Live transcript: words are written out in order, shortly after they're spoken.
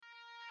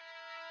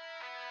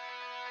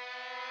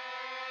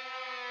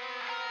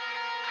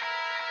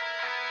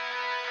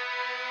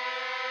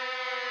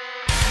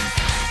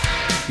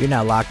You're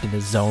now locked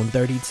into Zone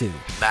 32.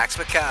 Max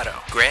Mercado,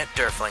 Grant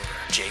Derflinger,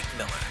 Jake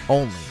Miller.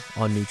 Only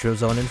on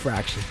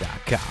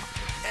NeutralZoneInfractions.com.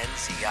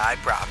 NZI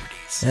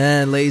Properties.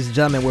 And ladies and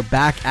gentlemen, we're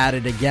back at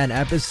it again.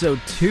 Episode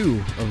 2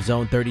 of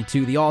Zone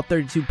 32, the All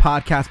 32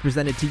 podcast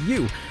presented to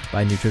you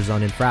by Neutral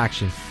Zone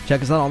Infraction.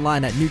 Check us out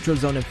online at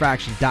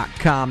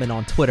NeutralZoneInfraction.com and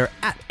on Twitter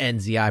at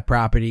NZI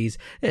Properties.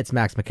 It's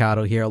Max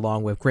Mercado here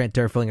along with Grant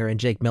Derflinger and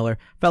Jake Miller.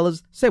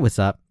 Fellas, say what's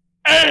up.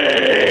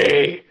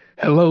 Hey!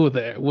 Hello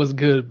there. What's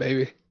good,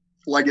 baby?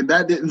 Like, if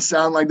that didn't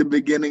sound like the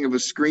beginning of a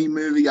Scream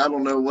movie, I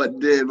don't know what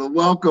did. But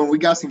welcome. We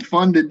got some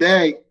fun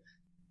today.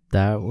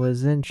 That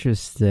was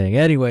interesting.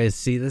 Anyways,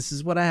 see, this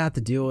is what I have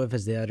to deal with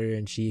as the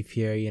editor-in-chief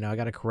here. You know, I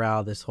got to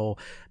corral this whole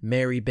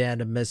merry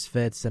band of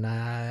misfits, and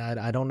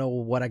I don't know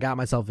what I got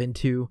myself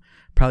into.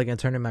 Probably going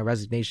to turn in my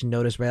resignation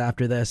notice right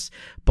after this.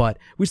 But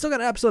we still got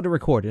an episode to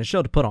record and a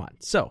show to put on.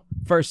 So,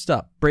 first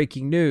up,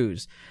 breaking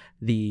news.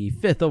 The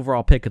 5th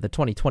overall pick of the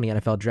 2020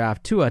 NFL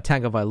Draft, Tua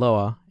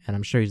Tagovailoa, and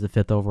I'm sure he's the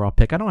 5th overall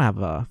pick. I don't have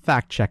a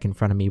fact check in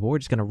front of me, but we're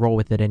just going to roll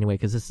with it anyway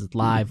because this is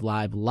live.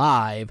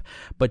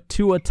 But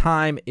Tua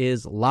time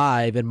is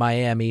live in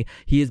Miami.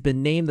 He has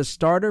been named the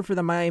starter for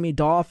the Miami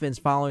Dolphins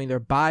following their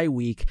bye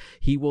week.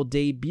 He will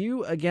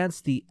debut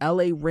against the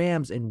LA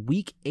Rams in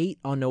Week 8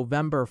 on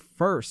November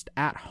 1st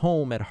at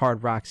home at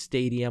Hard Rock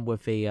Stadium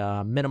with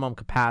a minimum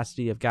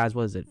capacity of, guys,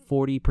 what is it,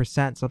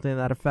 40%, something to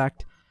that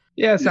effect?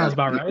 Yeah, it sounds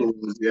about right.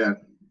 Yeah.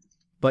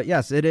 But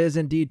yes, it is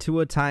indeed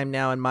Tua time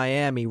now in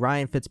Miami.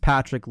 Ryan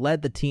Fitzpatrick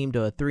led the team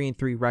to a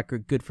 3-3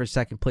 record, good for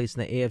second place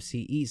in the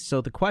AFC East.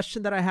 So the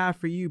question that I have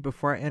for you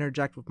before I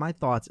interject with my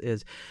thoughts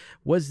is,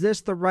 was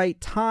this the right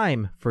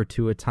time for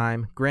Tua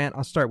time? Grant,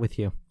 I'll start with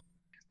you.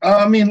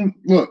 I mean,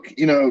 look,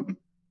 you know,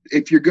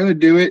 if you're going to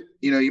do it,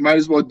 you know, you might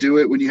as well do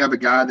it when you have a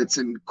guy that's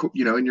in,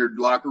 you know, in your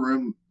locker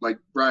room like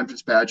Ryan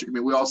Fitzpatrick. I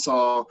mean, we all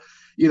saw,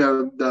 you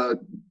know, the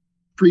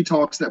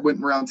pre-talks that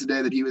went around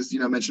today that he was, you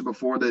know, mentioned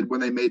before, that when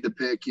they made the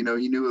pick, you know,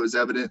 he knew it was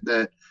evident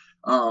that,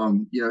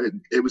 you know,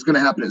 it was going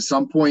to happen at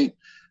some point.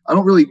 I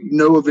don't really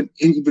know of an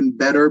even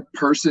better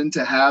person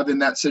to have in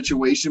that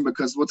situation,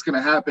 because what's going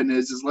to happen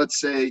is let's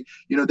say,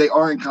 you know, they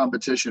are in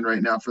competition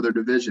right now for their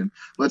division.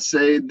 Let's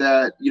say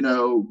that, you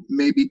know,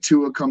 maybe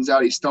Tua comes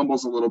out, he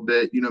stumbles a little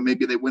bit, you know,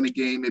 maybe they win a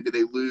game, maybe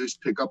they lose,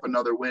 pick up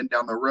another win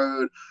down the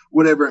road,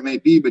 whatever it may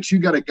be. But you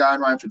got a guy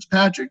in Ryan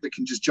Fitzpatrick that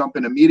can just jump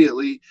in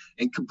immediately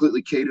and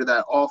completely cater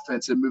that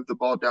offense and move the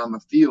ball down the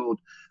field.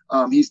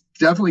 He's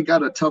definitely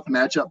got a tough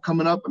matchup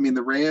coming up. I mean,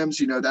 the Rams,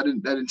 you know, that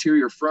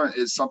interior front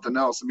is something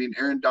else. I mean,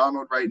 Aaron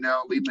Donald right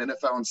now leading the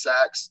NFL in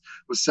sacks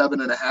with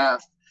 7.5.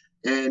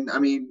 And, I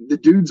mean, the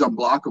dude's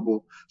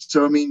unblockable.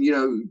 So, I mean, you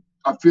know,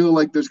 I feel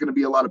like there's going to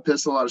be a lot of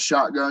pistol, a lot of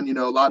shotgun, you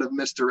know, a lot of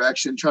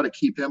misdirection, try to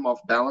keep him off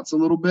balance a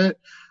little bit.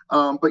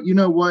 But you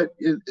know what?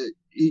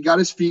 He got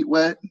his feet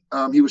wet.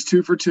 He was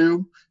 2 for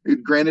 2.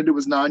 Granted, it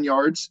was 9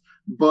 yards.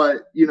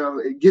 But, you know,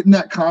 getting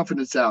that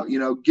confidence out, you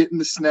know, getting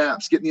the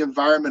snaps, getting the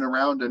environment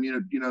around him,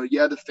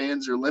 yeah, the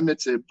fans are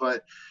limited,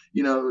 but,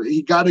 you know,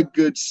 he got a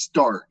good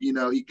start. You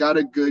know, he got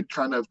a good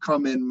kind of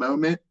come in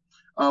moment.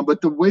 But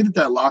the way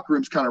that locker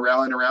room's kind of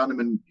rallying around him,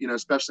 and, you know,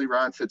 especially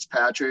Ryan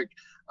Fitzpatrick,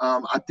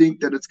 I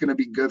think that it's going to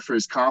be good for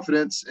his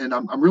confidence. And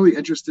I'm really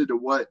interested to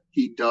what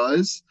he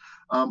does.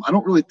 I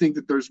don't really think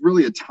that there's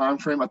really a time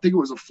frame. I think it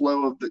was a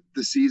flow of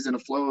the season, a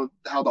flow of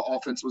how the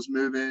offense was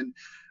moving,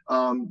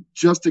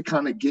 just to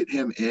kind of get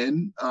him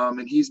in.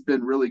 And he's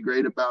been really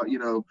great about, you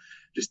know,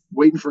 just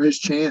waiting for his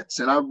chance.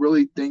 And I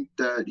really think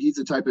that he's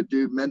the type of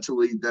dude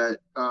mentally that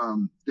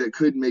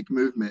could make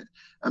movement.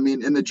 I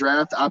mean, in the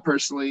draft, I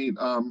personally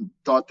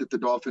thought that the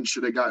Dolphins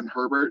should have gotten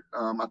Herbert.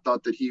 I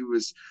thought that he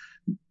was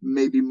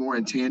maybe more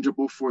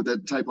intangible for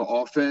that type of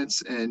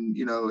offense. And,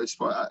 you know, as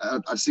far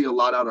I see a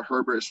lot out of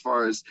Herbert as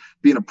far as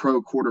being a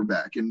pro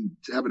quarterback and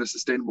having a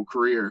sustainable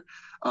career.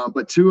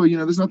 But Tua, you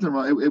know, there's nothing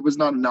wrong. It was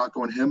not a knock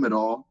on him at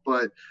all.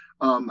 But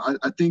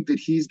I think that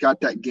he's got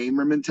that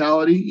gamer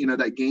mentality, you know,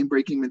 that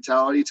game-breaking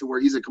mentality to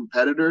where he's a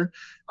competitor.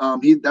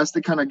 That's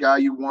the kind of guy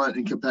you want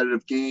in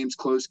competitive games,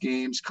 close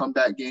games,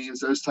 comeback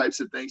games, those types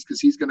of things, because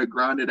he's going to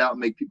grind it out and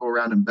make people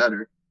around him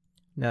better.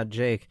 Now,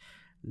 Jake,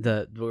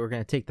 we're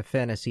going to take the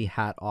fantasy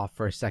hat off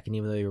for a second,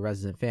 even though you're a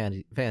resident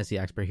fantasy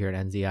expert here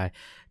at NZI.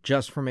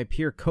 Just from a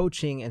pure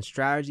coaching and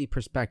strategy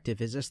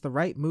perspective, is this the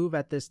right move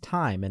at this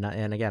time?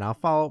 And again, I'll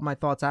follow up my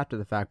thoughts after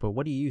the fact, but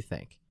what do you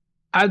think?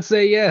 I'd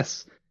say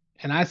yes.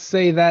 And I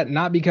say that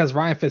not because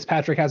Ryan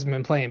Fitzpatrick hasn't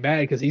been playing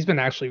bad, because he's been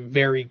actually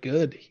very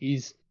good.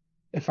 He's,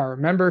 if I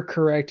remember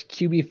correct,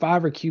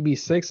 QB5 or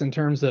QB6 in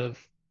terms of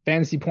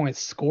fantasy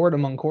points scored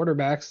among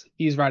quarterbacks.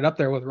 He's right up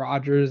there with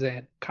Rodgers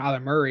and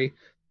Kyler Murray.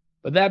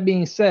 But that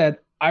being said,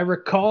 I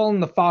recall in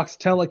the Fox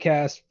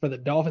telecast for the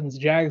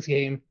Dolphins-Jags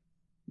game,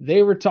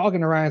 they were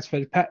talking to Ryan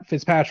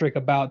Fitzpatrick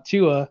about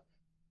Tua,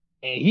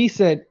 and he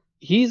said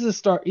he's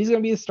going to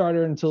be a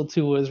starter until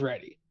Tua is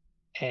ready.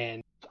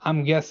 And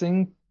I'm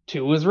guessing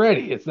Tua is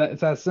ready. It's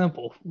that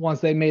simple. Once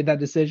they made that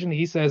decision,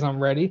 he says,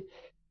 I'm ready.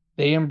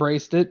 They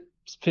embraced it.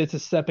 Fitz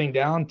is stepping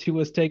down.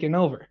 Tua's taking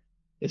over.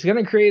 It's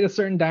going to create a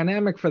certain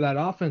dynamic for that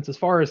offense. As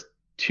far as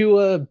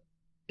Tua,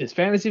 his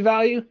fantasy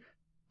value,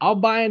 I'll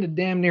buy into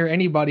damn near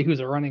anybody who's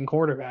a running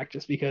quarterback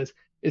just because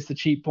it's the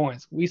cheap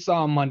points. We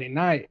saw on Monday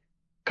night,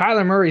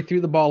 Kyler Murray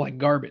threw the ball like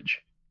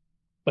garbage,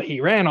 but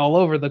he ran all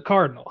over the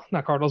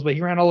not Cardinals, but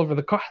he ran all over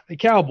the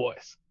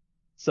Cowboys.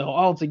 So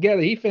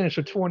altogether, he finished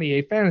with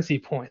 28 fantasy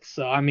points.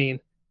 So, I mean,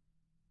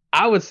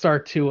 I would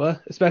start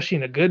Tua, especially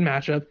in a good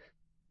matchup,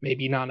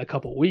 maybe not in a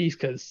couple weeks,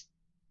 because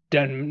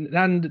doesn't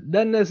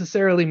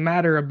necessarily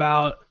matter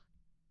about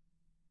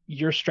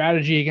your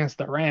strategy against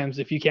the Rams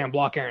if you can't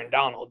block Aaron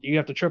Donald. You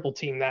have to triple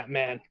team that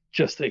man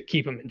just to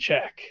keep him in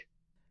check.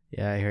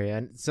 Yeah, I hear you.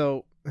 And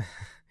so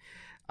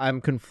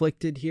I'm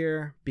conflicted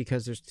here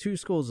because there's two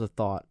schools of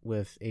thought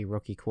with a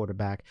rookie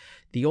quarterback.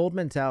 The old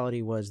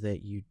mentality was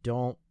that you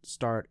don't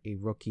start a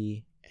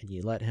rookie and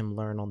you let him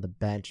learn on the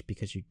bench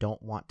because you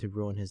don't want to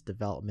ruin his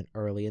development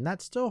early. And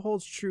that still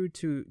holds true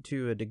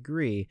to a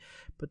degree.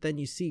 But then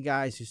you see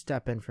guys who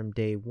step in from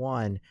day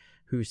one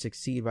who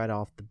succeed right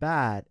off the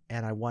bat,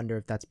 and I wonder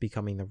if that's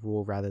becoming the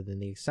rule rather than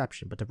the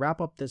exception. But to wrap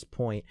up this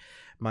point,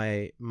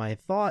 my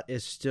thought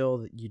is still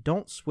that you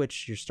don't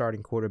switch your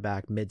starting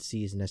quarterback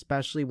mid-season,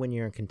 especially when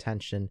you're in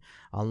contention,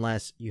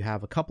 unless you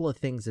have a couple of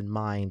things in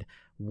mind.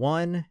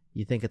 One,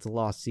 you think it's a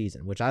lost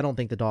season, which I don't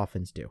think the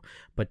Dolphins do.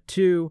 But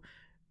two,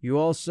 you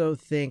also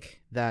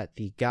think that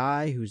the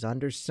guy who's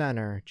under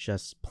center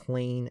just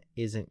plain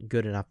isn't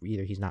good enough.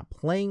 Either he's not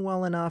playing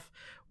well enough,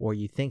 or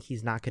you think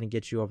he's not going to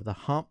get you over the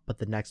hump, but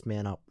the next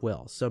man up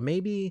will. So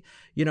maybe,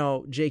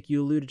 Jake,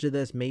 you alluded to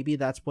this. Maybe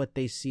that's what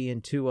they see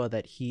in Tua,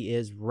 that he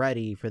is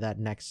ready for that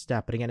next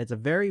step. But again, it's a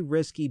very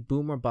risky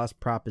boom or bust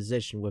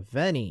proposition with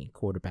any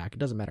quarterback. It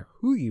doesn't matter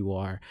who you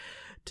are.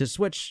 To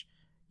switch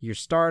your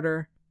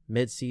starter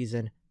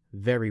midseason,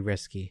 very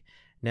risky.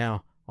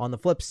 Now, on the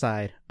flip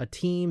side, a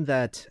team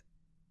that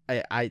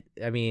I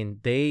mean,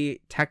 they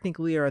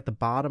technically are at the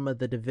bottom of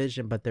the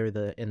division, but they're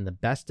in the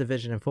best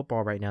division in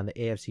football right now, the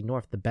AFC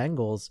North, the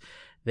Bengals.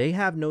 They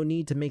have no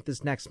need to make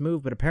this next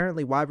move, but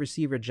apparently wide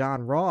receiver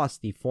John Ross,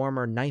 the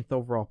former 9th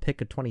overall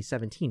pick of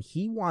 2017,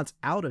 he wants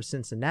out of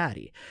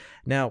Cincinnati.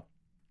 Now,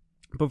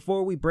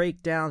 before we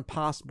break down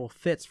possible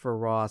fits for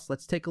Ross,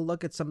 let's take a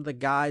look at some of the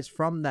guys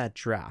from that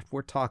draft.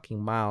 We're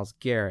talking Myles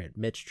Garrett,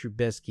 Mitch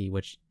Trubisky,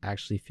 which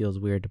actually feels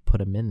weird to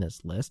put him in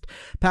this list,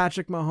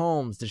 Patrick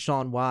Mahomes,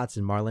 Deshaun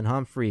Watson, Marlon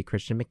Humphrey,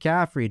 Christian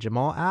McCaffrey,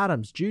 Jamal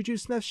Adams, Juju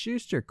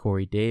Smith-Schuster,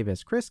 Corey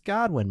Davis, Chris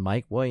Godwin,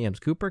 Mike Williams,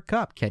 Cooper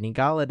Kupp, Kenny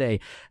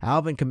Golladay,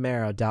 Alvin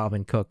Kamara,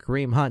 Dalvin Cook,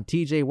 Kareem Hunt,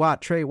 TJ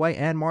Watt, Trey White,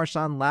 and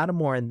Marshawn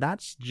Lattimore. And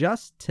that's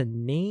just to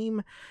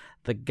name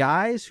the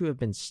guys who have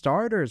been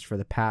starters for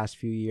the past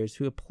few years,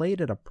 who have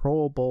played at a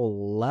Pro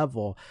Bowl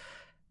level.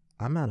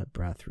 I'm out of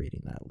breath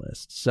reading that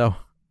list. So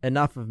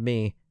enough of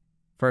me.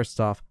 First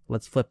off,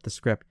 let's flip the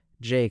script.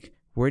 Jake,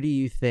 where do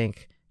you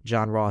think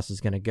John Ross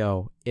is going to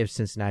go if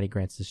Cincinnati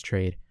grants this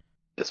trade?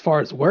 As far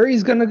as where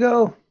he's going to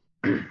go,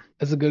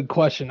 that's a good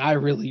question. I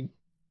really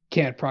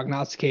can't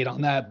prognosticate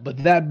on that.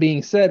 But that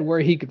being said,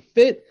 where he could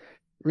fit,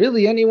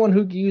 really anyone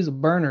who could use a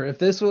burner. If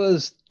this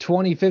was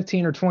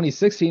 2015 or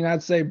 2016,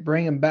 I'd say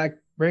bring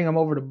him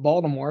over to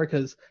Baltimore,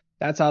 because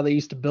that's how they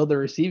used to build their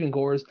receiving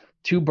cores.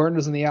 2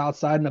 burners on the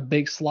outside and a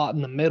big slot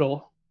in the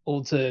middle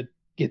to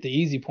get the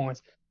easy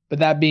points. But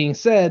that being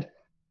said,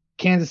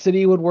 Kansas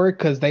City would work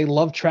because they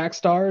love track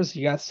stars.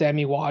 You got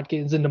Sammy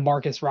Watkins and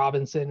DeMarcus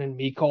Robinson and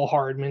Mecole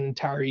Hardman and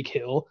Tyreek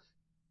Hill.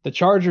 The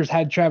Chargers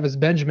had Travis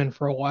Benjamin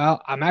for a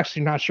while. I'm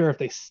actually not sure if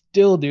they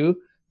still do,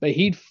 but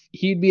he'd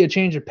be a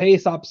change of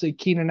pace opposite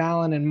Keenan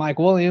Allen and Mike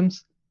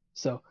Williams.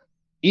 So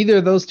either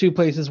of those two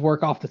places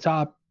work off the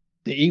top.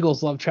 The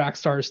Eagles love track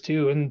stars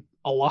too, and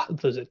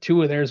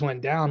two of theirs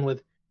went down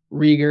with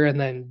Rieger and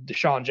then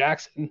Deshaun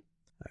Jackson.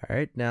 All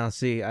right, now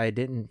see, I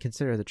didn't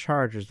consider the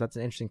Chargers. That's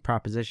an interesting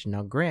proposition.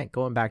 Now, Grant,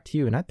 going back to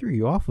you, and I threw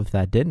you off with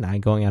that, didn't I?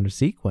 Going out of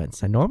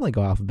sequence. I normally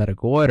go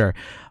alphabetical order,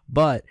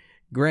 but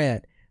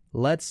Grant,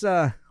 let's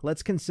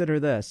consider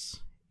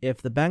this.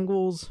 If the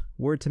Bengals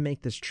were to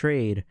make this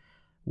trade,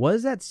 what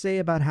does that say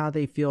about how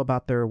they feel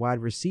about their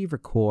wide receiver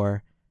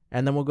core?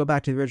 And then we'll go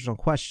back to the original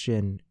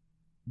question.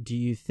 Do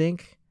you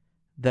think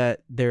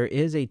that there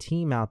is a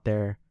team out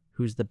there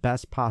who's the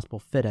best possible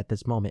fit at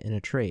this moment in a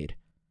trade?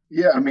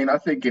 Yeah, I mean, I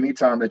think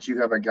anytime that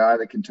you have a guy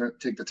that can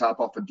take the top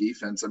off of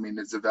defense, I mean,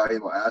 it's a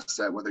valuable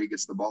asset. Whether he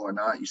gets the ball or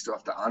not, you still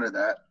have to honor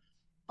that.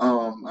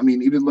 I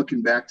mean, even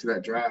looking back to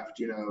that draft,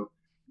 you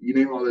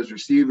name all those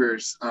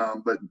receivers,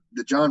 but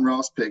the John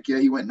Ross pick, yeah,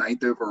 he went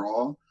 9th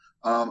overall.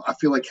 I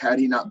feel like had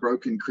he not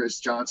broken Chris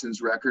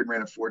Johnson's record,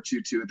 ran a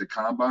 4.22 at the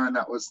combine,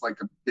 that was like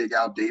a big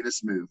Al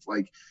Davis move.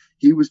 Like,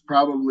 he was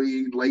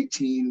probably late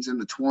teens in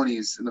the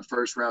 20s in the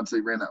first round till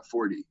he ran that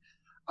 40.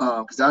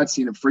 Because I'd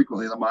seen him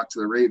frequently in the mock to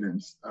the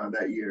Ravens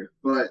that year.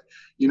 But,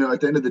 at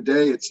the end of the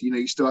day, it's,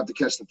 you still have to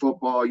catch the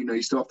football.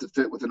 You still have to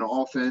fit within an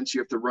offense.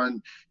 You have to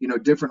run,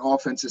 different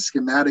offenses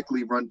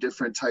schematically run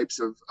different types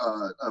of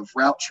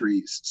route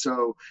trees.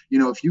 So,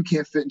 if you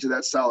can't fit into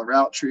that style of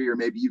route tree, or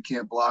maybe you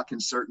can't block in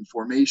certain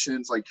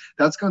formations, like,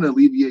 that's going to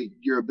alleviate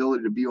your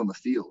ability to be on the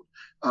field.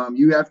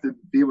 You have to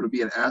be able to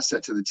be an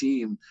asset to the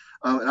team.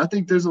 And I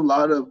think there's a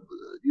lot of,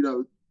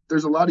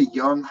 there's a lot of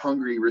young,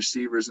 hungry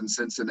receivers in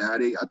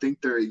Cincinnati. I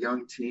think they're a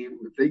young team.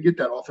 If they get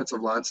that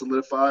offensive line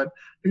solidified,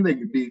 I think they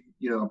could be,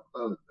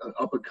 an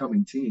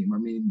up-and-coming team. I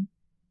mean,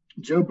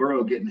 Joe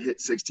Burrow getting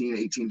hit 16,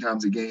 18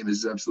 times a game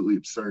is absolutely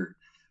absurd.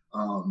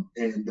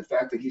 And the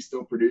fact that he's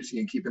still producing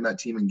and keeping that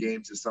team in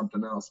games is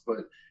something else.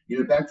 But,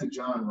 back to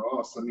John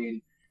Ross, I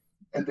mean,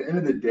 at the end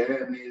of the day,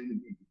 I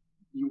mean,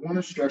 you want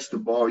to stretch the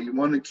ball. You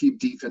want to keep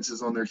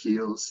defenses on their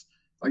heels.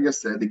 Like I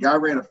said, the guy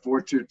ran a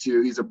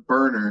 4.22. He's a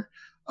burner,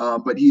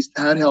 but he's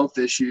had health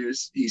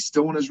issues. He's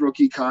still in his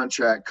rookie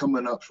contract,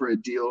 coming up for a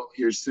deal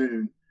here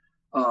soon.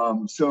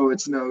 So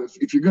it's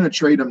if you're going to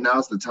trade him,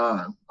 now's the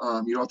time.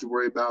 You don't have to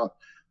worry about,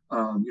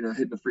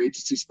 hitting the free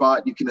agency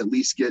spot. You can at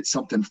least get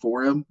something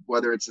for him,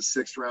 whether it's a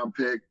 6th-round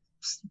pick,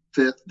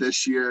 5th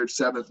this year,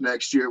 7th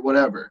next year,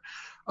 whatever.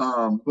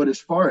 But as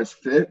far as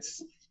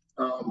fits,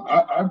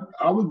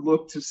 I would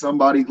look to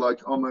somebody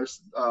like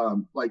almost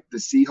like the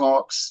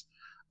Seahawks.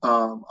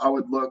 I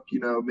would look,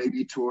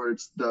 maybe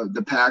towards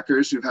the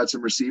Packers, who've had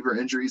some receiver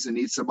injuries and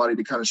need somebody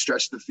to kind of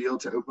stretch the field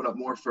to open up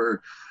more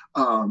for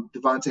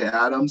Devontae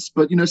Adams.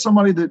 But,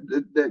 somebody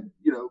that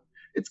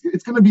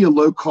it's going to be a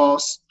low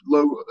cost,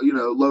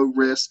 low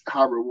risk,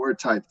 high reward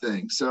type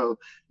thing. So,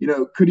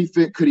 could he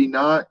fit? Could he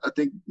not? I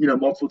think,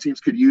 multiple teams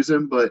could use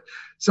him, but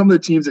some of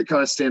the teams that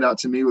kind of stand out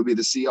to me would be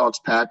the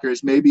Seahawks,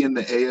 Packers, maybe in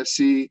the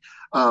AFC,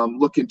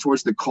 looking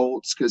towards the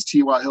Colts, because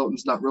T.Y.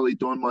 Hilton's not really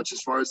doing much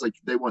as far as like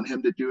they want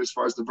him to do as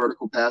far as the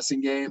vertical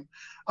passing game.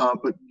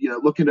 But,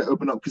 looking to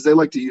open up, because they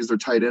like to use their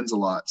tight ends a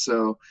lot.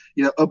 So,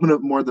 open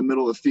up more of the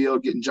middle of the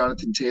field, getting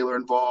Jonathan Taylor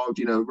involved,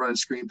 running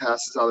screen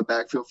passes out of the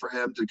backfield for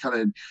him to kind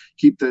of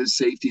keep those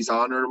safeties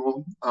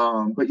honorable.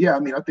 But yeah, I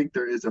mean, I think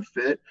there is a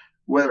fit.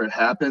 Whether it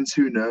happens,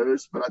 who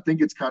knows? But I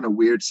think it's kind of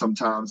weird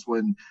sometimes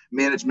when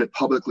management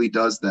publicly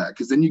does that,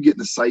 because then you get in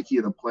the psyche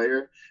of the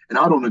player, and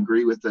I don't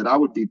agree with it. I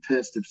would be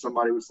pissed if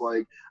somebody was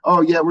like,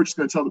 oh, yeah, we're just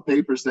going to tell the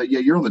papers that, yeah,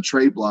 you're on the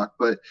trade block,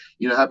 but,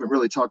 haven't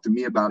really talked to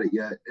me about it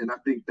yet. And I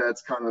think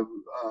that's kind of,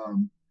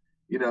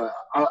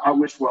 I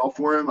wish well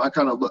for him. I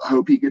kind of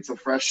hope he gets a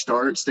fresh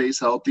start, stays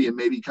healthy, and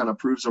maybe kind of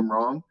proves them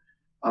wrong.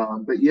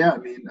 But yeah, I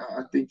mean,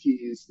 I think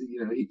he's,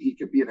 he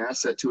could be an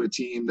asset to a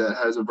team that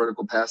has a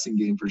vertical passing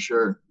game for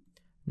sure.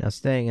 Now,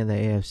 staying in the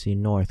AFC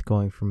North,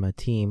 going from a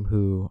team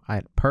who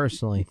I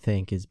personally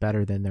think is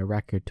better than their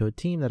record to a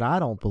team that I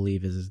don't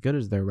believe is as good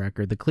as their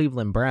record, the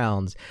Cleveland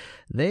Browns,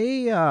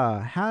 they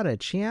had a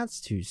chance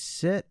to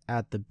sit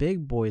at the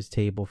big boys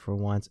table for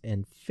once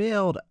and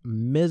failed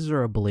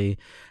miserably,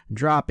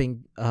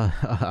 dropping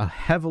a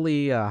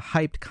heavily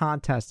hyped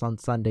contest on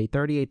Sunday,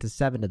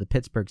 38-7 to the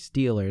Pittsburgh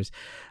Steelers.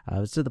 It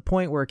was to the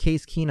point where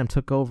Case Keenum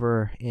took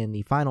over in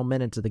the final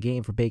minutes of the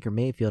game for Baker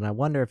Mayfield, and I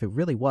wonder if it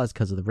really was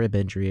because of the rib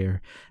injury, or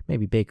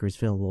maybe Baker's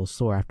feeling a little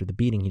sore after the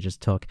beating he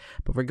just took.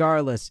 But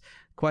regardless,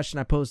 question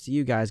I pose to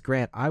you guys,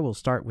 Grant, I will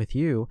start with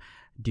you.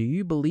 Do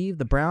you believe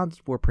the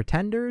Browns were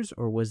pretenders,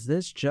 or was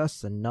this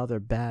just another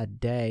bad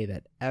day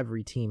that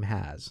every team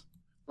has?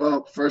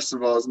 Well, first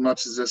of all, as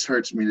much as this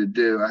hurts me to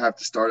do, I have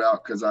to start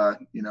out because I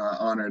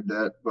honored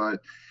that. But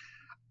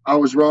I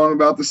was wrong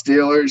about the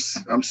Steelers.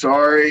 I'm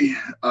sorry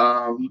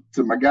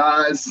to my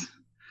guys.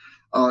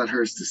 All it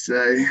hurts to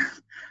say.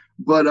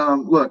 But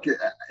look, at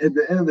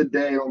the end of the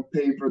day, on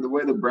paper, the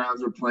way the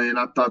Browns were playing,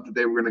 I thought that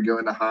they were going to go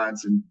into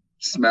Hines and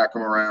smack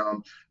them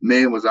around.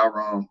 Man, was I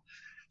wrong.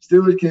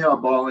 Steelers came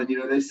out balling.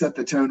 They set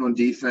the tone on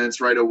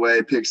defense right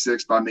away. Pick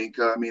 6 by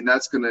Minkah. I mean,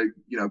 that's going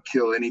to,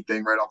 kill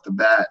anything right off the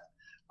bat.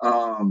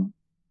 I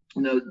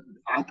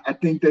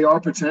think they are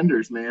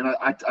pretenders, man.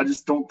 I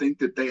just don't think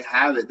that they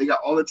have it. They got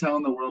all the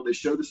talent in the world. They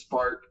show the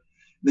spark.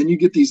 Then you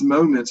get these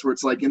moments where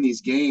it's like in these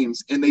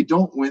games and they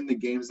don't win the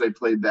games they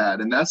play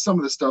bad. And that's some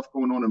of the stuff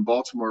going on in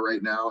Baltimore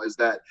right now, is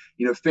that,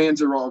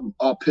 fans are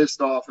all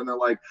pissed off and they're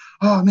like,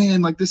 oh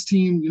man, like this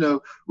team,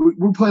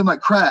 we're playing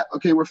like crap.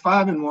 Okay, we're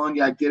 5-1.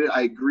 Yeah, I get it.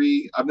 I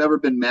agree. I've never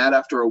been mad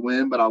after a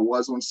win, but I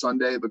was on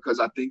Sunday because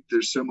I think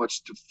there's so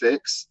much to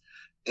fix.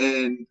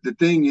 And the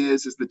thing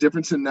is the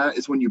difference in that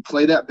is when you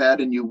play that bad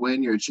and you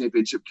win, you're a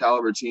championship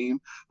caliber team.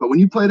 But when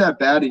you play that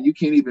bad and you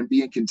can't even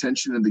be in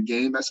contention in the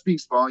game, that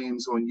speaks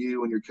volumes on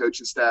you, on your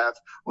coaching staff,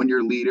 on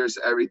your leaders,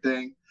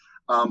 everything.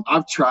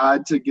 I've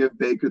tried to give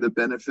Baker the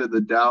benefit of the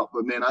doubt,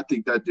 but man, I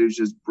think that dude's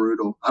just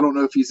brutal. I don't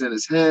know if he's in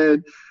his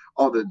head.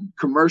 All the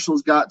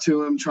commercials got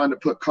to him, trying to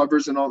put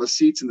covers in all the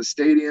seats in the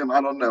stadium. I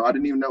don't know. I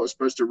didn't even know it was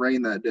supposed to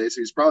rain that day, so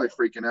he's probably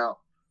freaking out.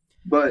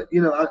 But,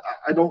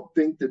 I don't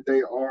think that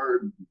they are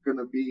going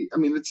to be – I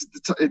mean, it's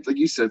like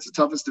you said, it's the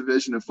toughest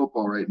division in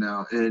football right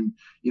now. And,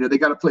 they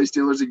got to play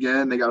Steelers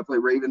again. They got to play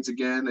Ravens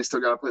again. They still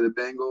got to play the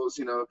Bengals.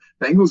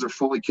 Bengals are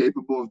fully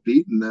capable of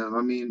beating them.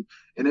 I mean,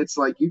 and it's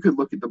like you could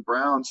look at the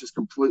Browns just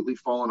completely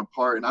falling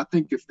apart. And I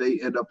think if they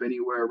end up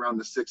anywhere around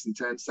the 6-10,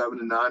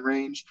 7-9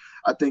 range,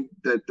 I think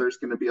that there's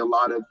going to be a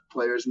lot of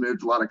players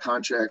moved, a lot of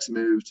contracts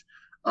moved.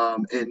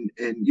 And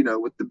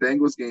with the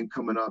Bengals game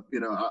coming up,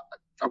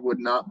 I would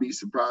not be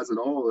surprised at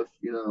all if,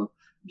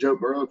 Joe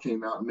Burrow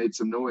came out and made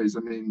some noise.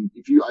 I mean,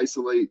 if you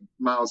isolate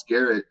Myles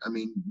Garrett, I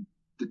mean,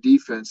 the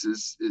defense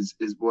is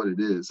what it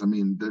is. I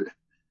mean,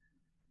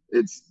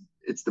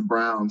 it's the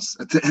Browns.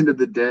 At the end of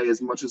the day,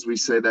 as much as we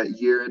say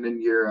that year in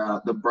and year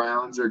out, the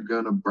Browns are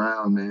gonna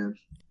brown, man.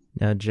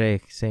 Now,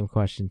 Jake, same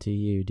question to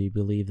you. Do you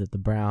believe that the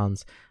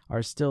Browns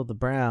are still the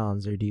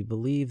Browns, or do you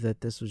believe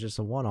that this was just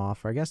a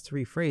one-off? Or I guess to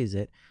rephrase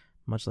it,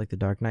 much like the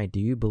Dark Knight,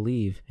 do you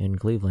believe in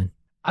Cleveland?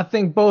 I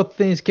think both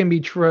things can be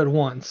true at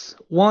once.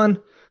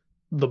 One,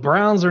 the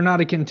Browns are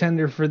not a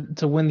contender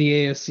to win the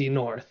AFC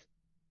North,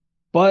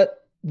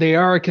 but they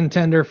are a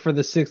contender for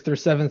the 6th or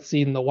 7th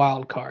seed in the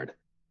wild card.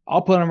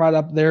 I'll put them right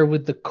up there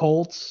with the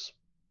Colts,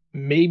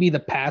 maybe the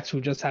Pats, who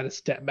just had a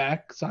step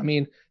back. So, I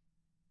mean,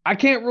 I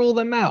can't rule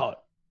them out.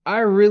 I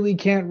really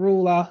can't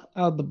rule out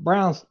the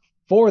Browns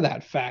for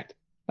that fact.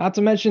 Not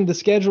to mention the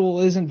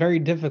schedule isn't very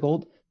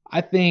difficult.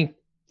 I think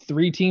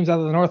 3 teams out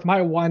of the North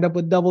might wind up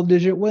with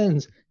double-digit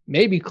wins.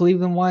 Maybe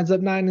Cleveland winds up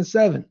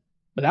 9-7,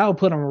 but that will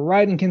put them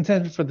right in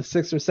contention for the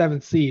 6th or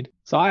 7th seed.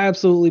 So I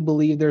absolutely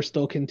believe they're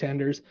still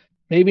contenders.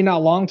 Maybe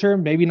not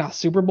long-term, maybe not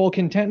Super Bowl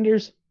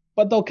contenders,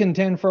 but they'll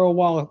contend for a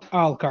wild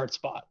card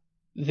spot.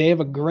 They have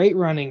a great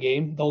running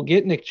game. They'll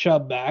get Nick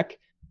Chubb back.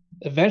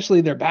 Eventually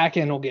their back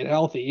end will get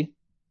healthy.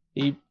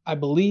 I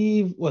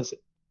believe,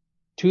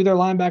 2 of their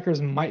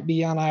linebackers might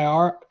be on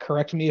IR.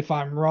 Correct me if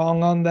I'm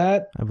wrong on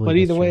that. But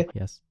either way,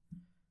 yes,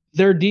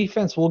 their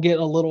defense will get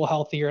a little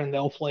healthier and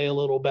they'll play a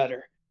little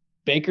better.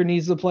 Baker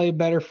needs to play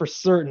better for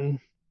certain,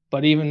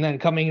 but even then,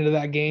 coming into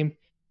that game,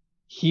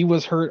 he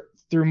was hurt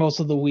through most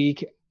of the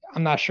week.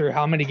 I'm not sure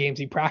how many games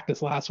he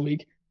practiced last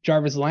week.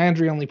 Jarvis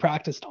Landry only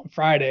practiced on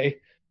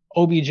Friday.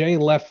 OBJ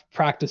left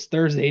practice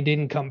Thursday,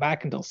 didn't come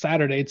back until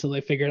Saturday until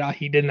they figured out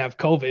he didn't have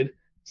COVID.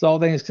 So all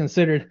things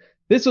considered,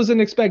 this was an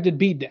expected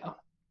beatdown.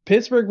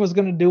 Pittsburgh was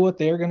going to do what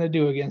they were going to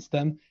do against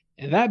them.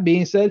 And that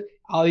being said,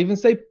 I'll even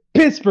say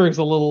Pittsburgh's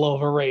a little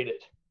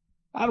overrated.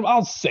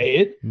 I'll say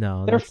it.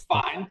 No, they're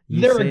fine.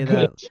 They're a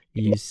good team.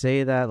 You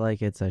say that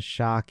like it's a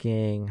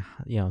shocking,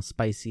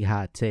 spicy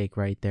hot take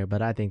right there,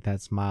 but I think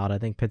that's mild. I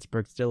think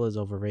Pittsburgh still is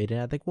overrated.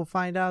 I think we'll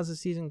find out as the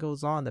season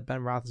goes on that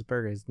Ben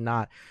Roethlisberger is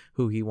not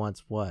who he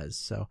once was.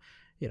 So,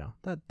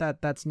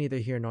 that's neither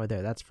here nor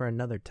there. That's for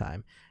another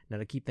time. Now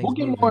to keep things We'll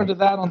get moving, more into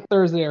that on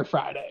Thursday or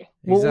Friday.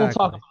 We'll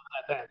talk about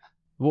that then.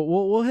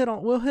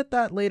 We'll hit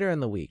that later in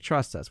the week.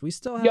 Trust us. We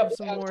still have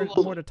some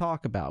more to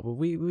talk about, but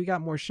we got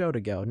more show to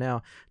go.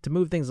 Now, to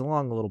move things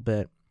along a little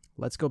bit,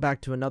 let's go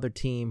back to another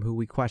team who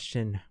we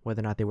question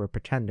whether or not they were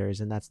pretenders,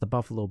 and that's the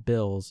Buffalo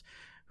Bills,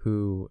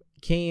 who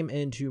came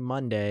into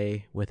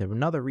Monday with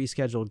another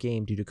rescheduled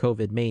game due to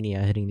COVID mania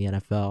hitting the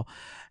NFL,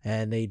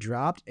 and they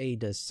dropped a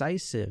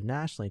decisive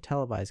nationally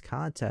televised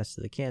contest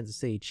to the Kansas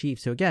City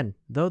Chiefs. So again,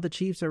 though the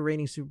Chiefs are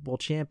reigning Super Bowl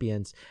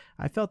champions,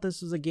 I felt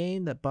this was a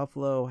game that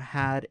Buffalo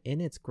had in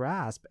its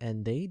grasp,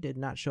 and they did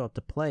not show up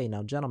to play.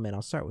 Now, gentlemen,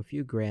 I'll start with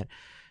you, Grant.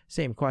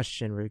 Same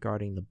question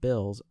regarding the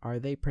Bills. Are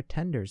they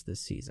pretenders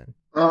this season?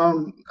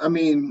 I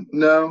mean,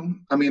 no.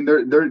 I mean,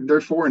 they're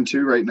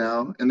 4-2 right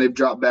now, and they've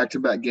dropped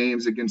back-to-back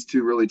games against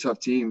 2 really tough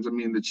teams. I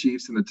mean, the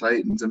Chiefs and the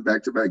Titans in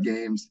back-to-back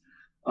games.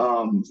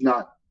 It's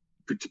not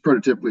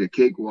prototypically a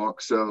cakewalk.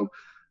 So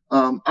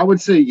I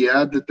would say,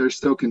 that they're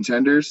still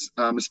contenders,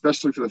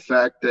 especially for the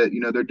fact that,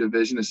 their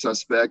division is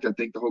suspect. I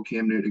think the whole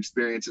Cam Newton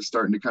experience is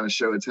starting to kind of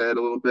show its head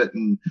a little bit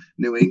in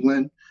New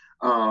England.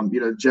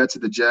 Jets are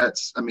the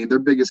Jets. I mean, their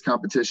biggest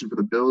competition for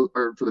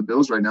the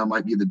Bills right now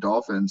might be the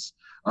Dolphins,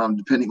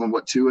 depending on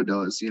what Tua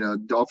does.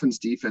 Dolphins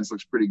defense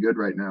looks pretty good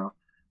right now.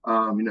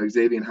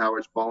 Xavier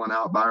Howard's balling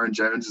out. Byron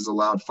Jones has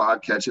allowed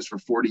 5 catches for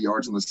 40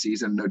 yards in the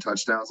season, no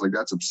touchdowns. Like,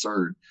 that's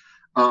absurd.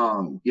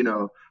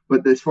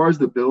 But as far as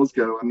the Bills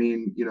go, I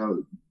mean,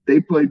 they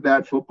played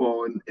bad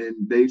football and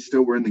they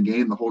still were in the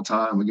game the whole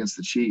time against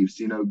the Chiefs.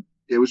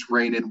 It was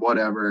raining,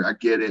 whatever. I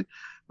get it.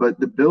 But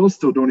the Bills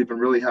still don't even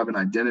really have an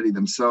identity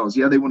themselves.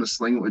 Yeah, they want to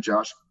sling it with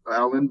Josh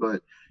Allen,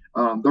 but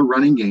their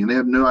running game, they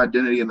have no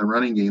identity in the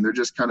running game. They're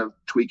just kind of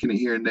tweaking it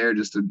here and there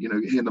just to,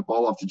 hand the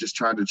ball off to just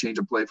trying to change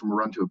a play from a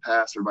run to a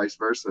pass or vice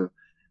versa.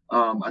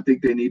 I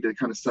think they need to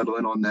kind of settle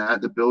in on that.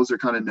 The Bills are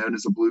kind of known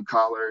as a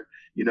blue-collar,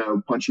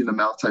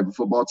 punch-in-the-mouth type of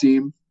football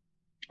team.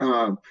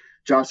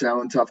 Josh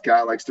Allen, tough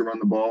guy, likes to run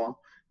the ball.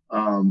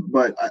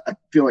 But I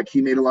feel like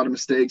he made a lot of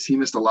mistakes. He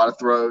missed a lot of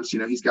throws.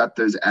 He's got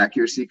those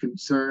accuracy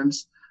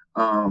concerns.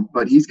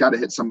 But he's got to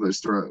hit some of those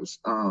throws.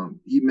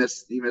 He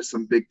missed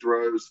some big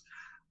throws.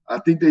 I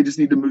think they just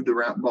need to move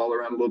the ball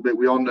around a little bit.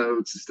 We all know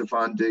it's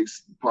Stephon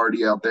Diggs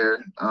party out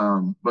there.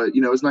 But,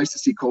 it's nice to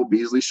see Cole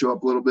Beasley show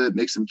up a little bit,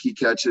 make some key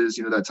catches,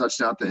 that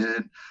touchdown at the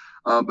end.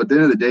 But at the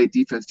end of the day,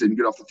 defense didn't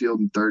get off the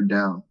field in third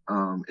down.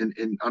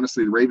 And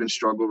honestly, the Ravens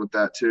struggled with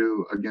that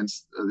too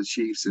against the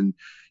Chiefs. And,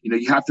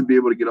 you have to be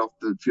able to get off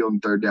the field in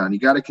third down. You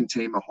got to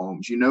contain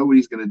Mahomes. You know what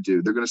he's going to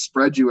do. They're going to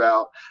spread you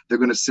out. They're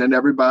going to send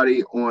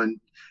everybody on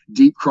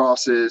deep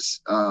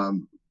crosses,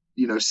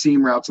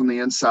 seam routes on the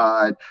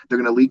inside. They're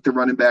going to leak the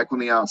running back on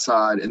the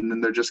outside, and then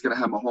they're just going to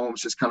have Mahomes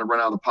just kind of run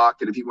out of the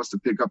pocket. If he wants to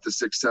pick up the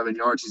 6-7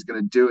 yards, he's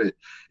going to do it.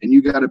 And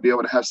you got to be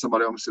able to have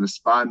somebody almost in a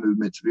spy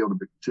movement to be able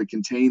to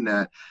contain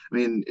that. I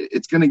mean,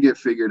 it's going to get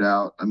figured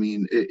out. I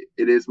mean,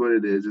 it is what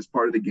it is. It's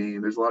part of the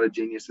game. There's a lot of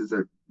geniuses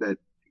that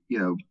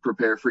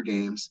prepare for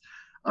games.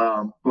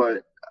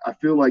 But I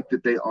feel like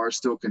that they are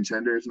still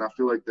contenders, and I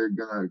feel like they're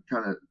gonna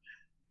kind of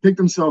pick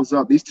themselves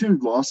up. These 2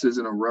 losses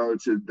in a row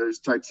to those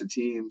types of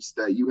teams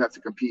that you have to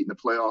compete in the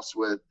playoffs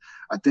with,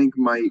 I think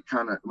might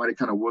kind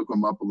of woke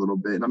them up a little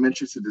bit. And I'm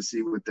interested to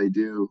see what they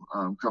do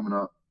coming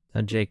up.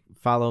 Now, Jake,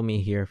 follow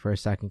me here for a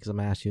second because I'm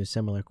going to ask you a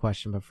similar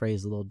question, but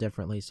phrased a little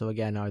differently. So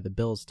again, are the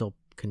Bills still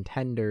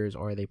contenders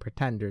or are they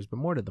pretenders? But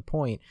more to the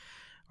point,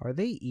 are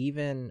they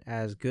even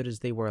as good as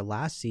they were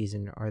last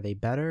season? Are they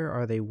better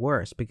or are they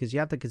worse? Because you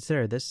have to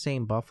consider this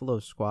same Buffalo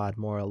squad,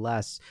 more or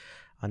less,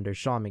 under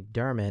Sean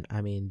McDermott, I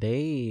mean,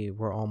 they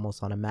were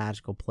almost on a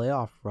magical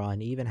playoff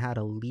run, even had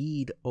a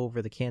lead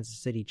over the Kansas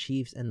City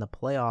Chiefs in the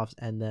playoffs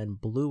and then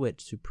blew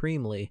it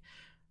supremely.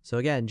 So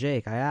again,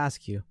 Jake, I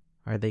ask you,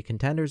 are they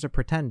contenders or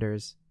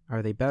pretenders?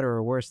 Are they better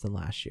or worse than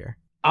last year?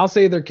 I'll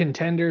say they're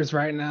contenders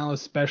right now,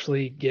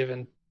 especially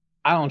given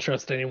I don't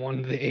trust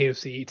anyone in the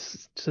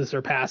AFC to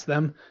surpass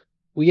them.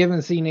 We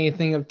haven't seen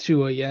anything of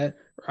Tua yet.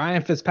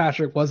 Ryan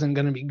Fitzpatrick wasn't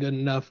going to be good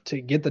enough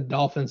to get the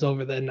Dolphins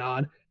over the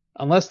nod.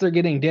 Unless they're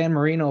getting Dan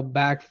Marino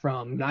back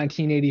from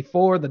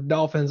 1984, the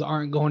Dolphins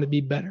aren't going to be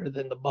better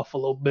than the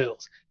Buffalo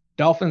Bills.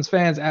 Dolphins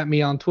fans at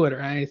me on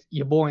Twitter.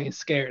 Your boy ain't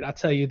scared. I'll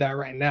tell you that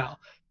right now.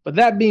 But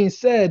that being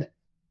said,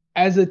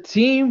 as a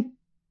team,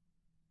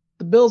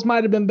 the Bills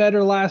might have been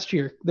better last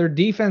year. Their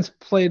defense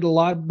played a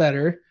lot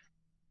better.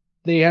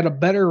 They had a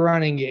better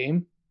running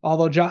game,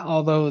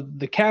 although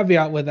the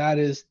caveat with that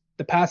is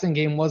the passing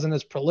game wasn't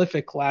as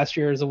prolific last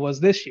year as it was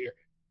this year.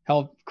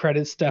 Help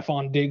credit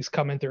Stephon Diggs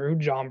coming through,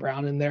 John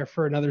Brown in there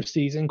for another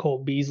season, Cole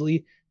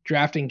Beasley,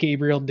 drafting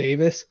Gabriel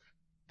Davis.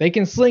 They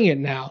can sling it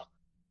now.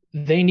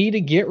 They need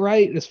to get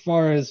right as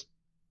far as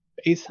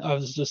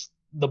just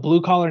the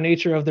blue-collar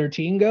nature of their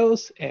team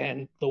goes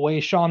and the way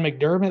Sean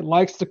McDermott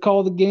likes to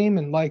call the game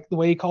and like the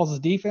way he calls his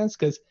defense,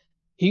 because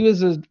he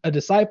was a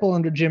disciple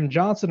under Jim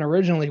Johnson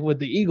originally with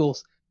the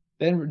Eagles.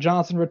 Then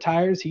Johnson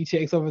retires. He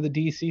takes over the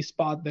DC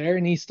spot there,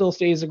 and he still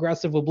stays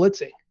aggressive with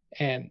blitzing.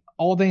 And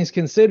all things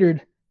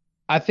considered,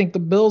 I think the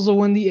Bills will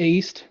win the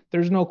East.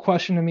 There's no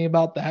question to me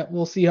about that.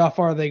 We'll see how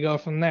far they go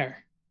from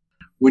there.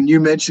 When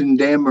you mentioned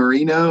Dan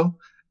Marino,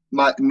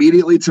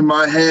 immediately to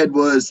my head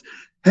was,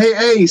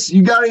 hey, Ace,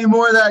 you got any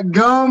more of that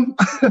gum?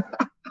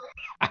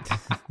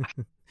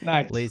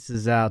 Nice.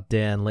 Laces out,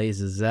 Dan.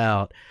 Laces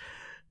out.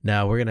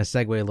 Now, we're going to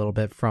segue a little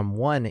bit from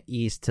one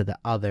East to the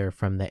other,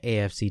 from the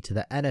AFC to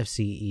the NFC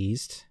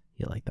East.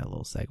 You like that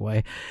little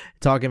segue.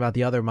 Talking about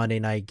the other Monday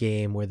night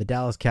game where the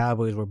Dallas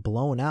Cowboys were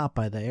blown out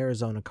by the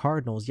Arizona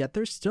Cardinals, yet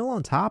they're still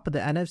on top of the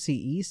NFC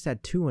East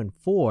at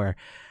 2-4.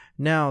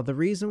 Now, the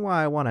reason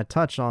why I want to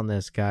touch on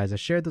this, guys, I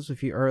shared this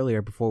with you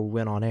earlier before we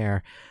went on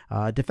air.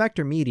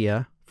 Defector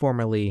Media,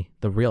 formerly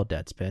The Real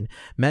Deadspin,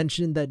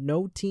 mentioned that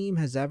no team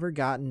has ever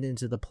gotten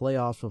into the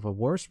playoffs with a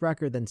worse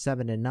record than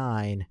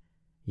 7-9,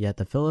 yet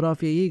the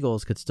Philadelphia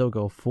Eagles could still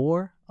go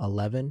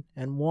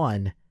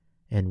 4-11-1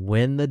 and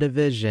win the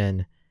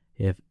division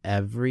if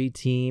every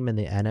team in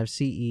the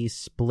NFC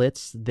East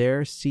splits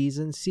their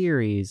season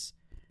series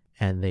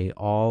and they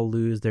all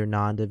lose their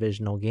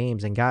non-divisional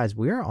games. And guys,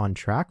 we're on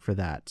track for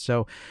that.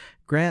 So,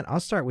 Grant, I'll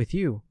start with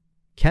you.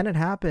 Can it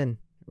happen?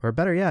 Or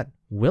better yet,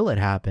 will it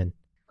happen?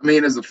 I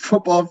mean, as a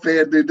football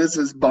fan, dude, this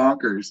is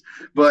bonkers.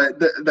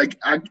 But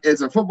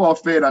as a football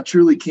fan, I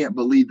truly can't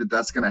believe that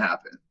that's going to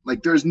happen.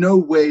 Like, there's no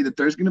way that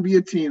there's going to be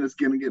a team that's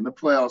going to get in the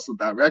playoffs with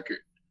that record.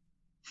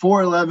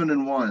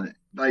 4-11-1.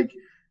 Like,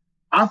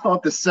 I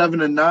thought the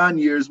 7-9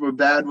 years were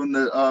bad when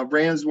the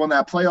Rams won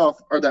that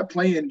playoff or that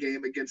play-in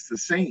game against the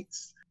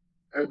Saints.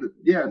 It's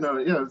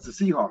the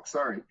Seahawks.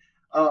 Sorry,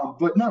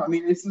 but no, I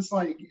mean, it's just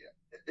like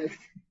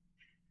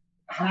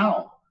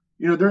how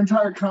their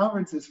entire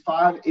conference is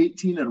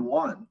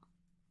 5-18-1.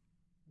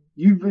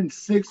 You've been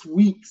 6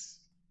 weeks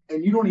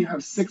and you don't even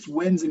have 6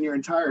 wins in your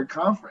entire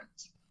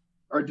conference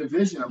or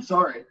division. I'm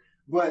sorry.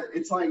 But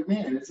it's like,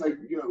 man, it's like,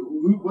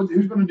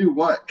 who's going to do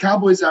what?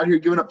 Cowboys out here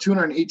giving up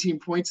 218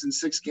 points in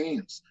 6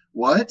 games.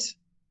 What?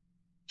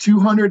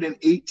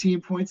 218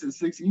 points in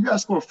 6? You got to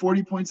score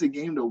 40 points a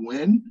game to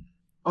win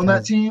on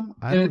that team?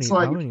 I don't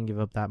even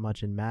give up that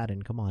much in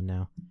Madden. Come on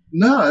now.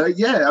 No,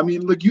 yeah. I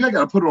mean, look, you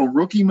got to put it on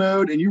rookie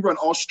mode and you run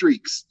all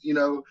streaks,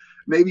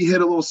 maybe hit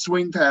a little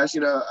swing pass,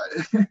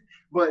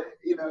 But,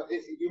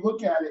 you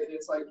look at it and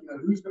it's like,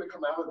 who's going to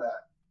come out of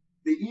that?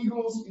 The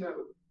Eagles,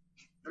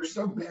 they're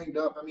so banged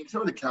up. I mean,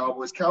 so are the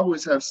Cowboys.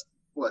 Cowboys have,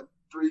 4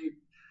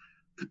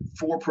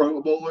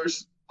 Pro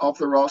Bowlers off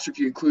the roster if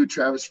you include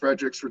Travis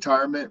Frederick's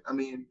retirement. I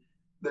mean,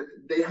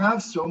 they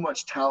have so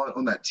much talent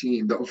on that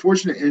team. The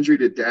unfortunate injury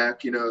to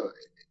Dak,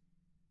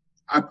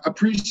 I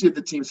appreciate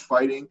the team's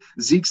fighting.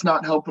 Zeke's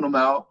not helping them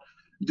out.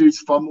 Dude's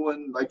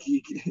fumbling like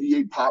he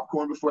ate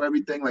popcorn before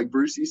everything, like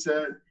Brucey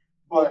said.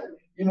 But,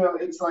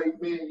 it's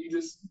like, man,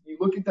 you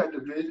look at that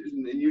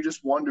division and you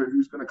just wonder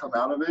who's going to come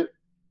out of it.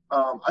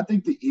 I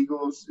think the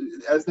Eagles,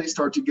 as they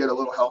start to get a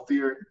little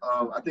healthier,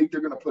 I think they're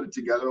going to put it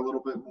together a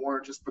little bit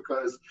more just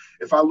because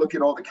if I look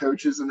at all the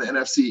coaches in the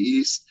NFC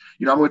East,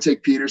 I'm going to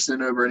take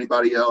Peterson over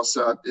anybody else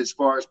as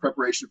far as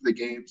preparation for the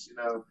games.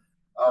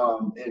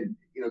 And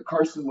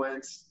Carson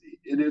Wentz,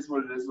 it is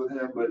what it is with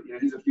him, but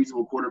he's a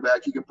feasible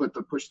quarterback. He can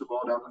push the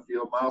ball down the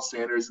field. Miles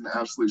Sanders is an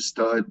absolute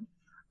stud.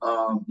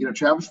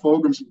 Travis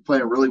Fulgham's been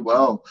playing really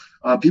well.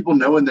 People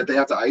knowing that they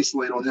have to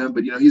isolate on him,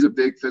 but he's a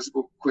big,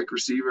 physical, quick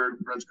receiver,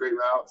 runs great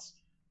routes.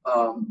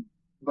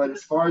 But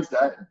as far as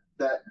that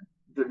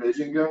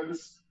division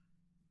goes,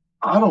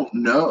 I don't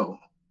know.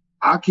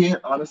 I can't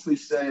honestly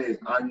say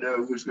I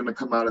know who's going to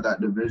come out of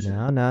that division.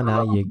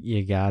 No.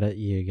 You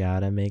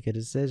gotta make a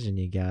decision.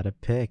 You gotta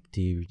pick.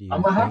 Do you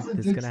I'm gonna have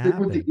to stick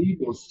with the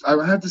Eagles. I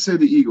would have to say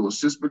the Eagles,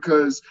 just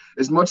because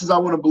as much as I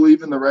want to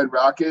believe in the Red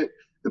Rocket,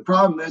 the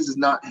problem is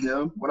not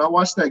him. When I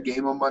watched that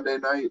game on Monday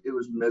night, it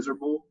was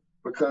miserable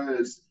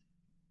because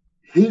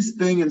his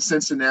thing in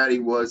Cincinnati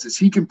is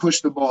he can push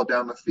the ball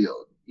down the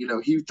field.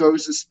 He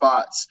throws the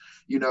spots,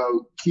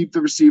 keep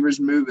the receivers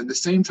moving. The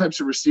same types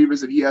of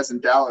receivers that he has in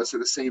Dallas are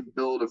the same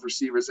build of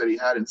receivers that he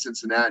had in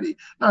Cincinnati.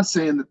 Not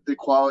saying that the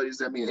qualities,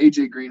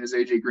 AJ Green is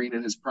AJ Green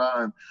in his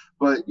prime.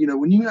 But,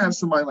 when you have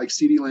somebody like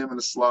CeeDee Lamb in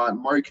the slot,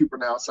 Amari Cooper on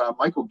the outside,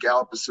 Michael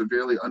Gallup is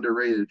severely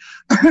underrated.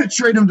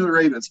 Trade him to the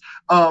Ravens.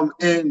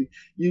 And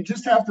you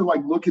just have to,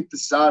 look at the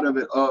side of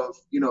it of,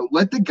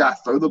 let the guy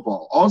throw the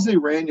ball. All they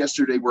ran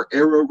yesterday were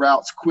arrow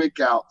routes,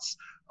 quick outs,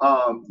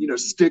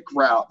 stick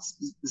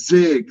routes,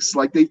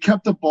 zigs. They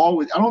kept the ball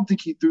with – I don't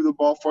think he threw the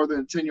ball farther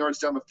than 10 yards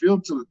down the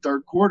field till the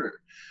third quarter.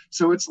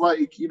 So it's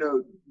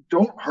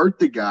don't hurt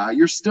the guy.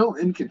 You're still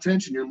in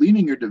contention. You're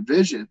leading your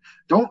division.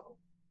 Don't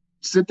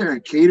sit there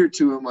and cater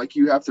to him like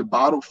you have to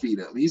bottle feed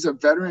him. He's a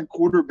veteran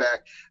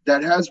quarterback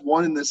that has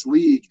won in this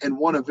league and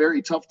won a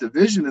very tough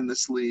division in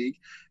this league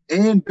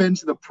and been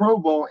to the Pro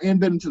Bowl and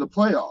been to the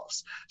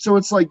playoffs. So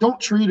it's don't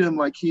treat him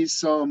like he's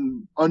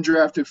some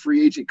undrafted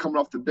free agent coming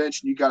off the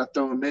bench and you got to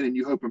throw him in and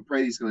you hope and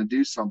pray he's going to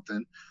do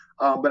something.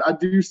 But I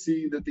do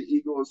see that the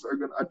Eagles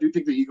I do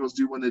think the Eagles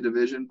do win the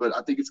division, but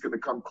I think it's going to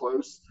come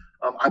close.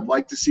 I'd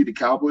like to see the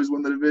Cowboys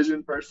win the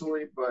division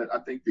personally, but I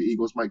think the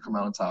Eagles might come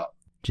out on top.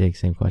 Jake,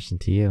 same question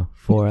to you.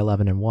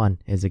 4-11-1.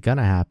 Is it going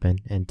to happen?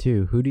 And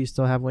 2, who do you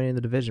still have winning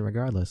the division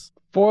regardless?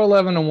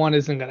 4-11-1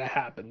 isn't going to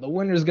happen. The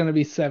winner's going to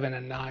be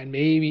 7-9,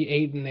 maybe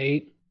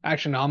 8-8.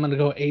 Actually, no, I'm going to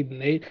go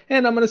 8-8.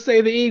 And I'm going to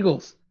say the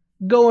Eagles.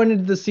 Going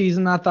into the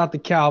season, I thought the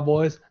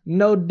Cowboys.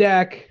 No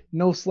Dak,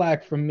 no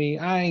slack from me.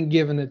 I ain't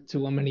giving it to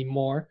them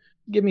anymore.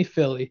 Give me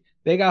Philly.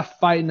 They got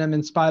fighting them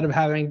in spite of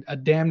having a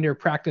damn near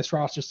practice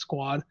roster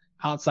squad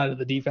outside of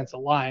the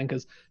defensive line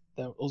because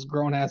those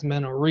grown-ass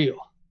men are real.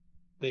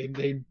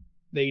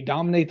 They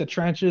dominate the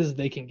trenches.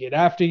 They can get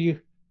after you.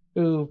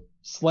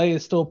 Slay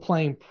is still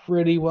playing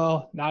pretty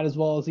well. Not as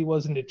well as he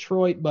was in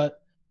Detroit,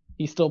 but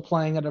he's still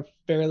playing at a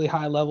fairly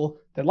high level.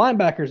 Their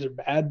linebackers are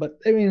bad,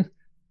 but it's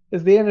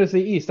the NFC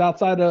East.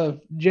 Outside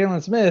of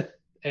Jalen Smith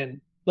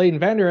and Leighton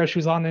Vander Esch,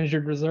 who's on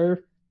injured reserve,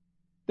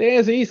 the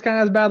AFC East kind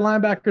of has bad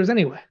linebackers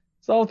anyway.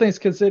 So all things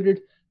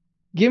considered,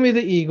 give me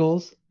the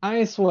Eagles. I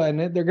ain't sweating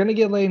it. They're going to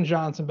get Lane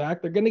Johnson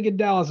back. They're going to get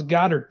Dallas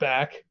Goedert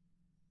back.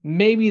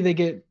 Maybe they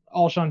get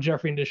Alshon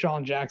Jeffrey and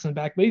Deshaun Jackson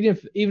back, but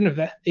even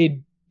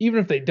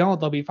if they don't,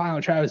 they'll be fine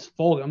with Travis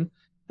Fulgham.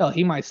 Hell,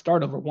 he might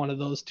start over one of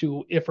those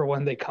two if or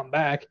when they come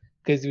back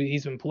because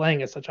he's been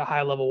playing at such a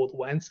high level with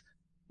Wentz.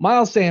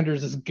 Miles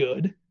Sanders is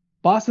good.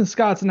 Boston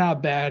Scott's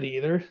not bad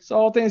either. So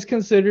all things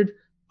considered,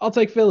 I'll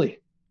take Philly.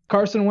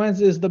 Carson Wentz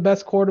is the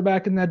best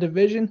quarterback in that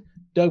division.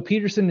 Doug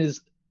Peterson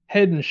is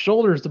head and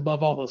shoulders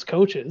above all those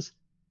coaches.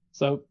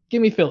 So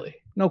give me Philly.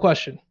 No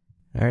question.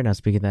 All right, now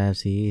speaking of the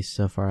NFC East,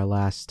 so for our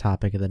last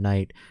topic of the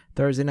night,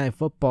 Thursday Night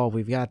Football,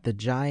 we've got the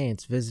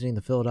Giants visiting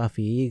the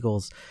Philadelphia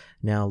Eagles.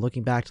 Now,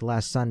 looking back to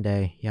last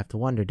Sunday, you have to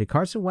wonder, did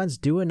Carson Wentz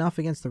do enough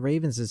against the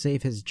Ravens to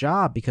save his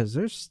job? Because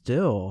there's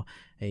still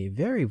a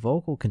very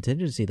vocal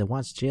contingency that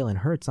wants Jalen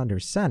Hurts under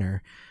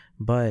center.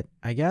 But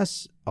I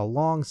guess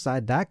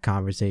alongside that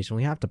conversation,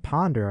 we have to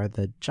ponder, are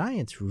the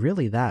Giants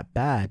really that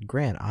bad?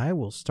 Grant, I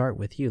will start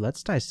with you.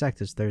 Let's dissect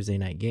this Thursday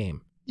night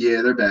game.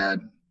 Yeah, they're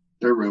bad.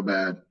 They're real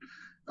bad.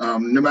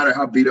 No matter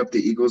how beat up the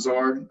Eagles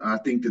are, I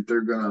think that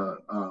they're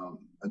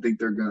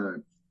gonna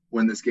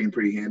win this game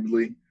pretty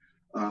handily.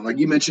 Like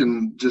you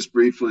mentioned just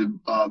briefly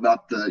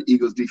about the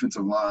Eagles'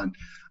 defensive line,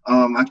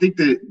 I think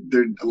that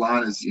their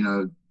line is,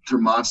 they're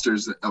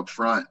monsters up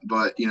front.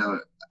 But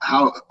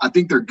I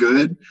think they're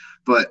good.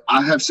 But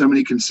I have so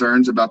many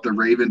concerns about the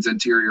Ravens'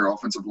 interior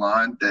offensive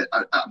line that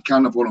I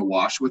kind of want to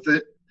wash with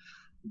it.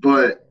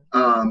 But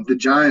the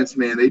Giants,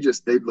 man,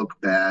 they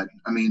look bad.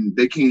 I mean,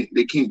 they can't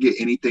get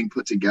anything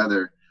put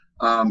together.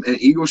 And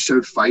Eagles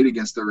showed fight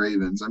against the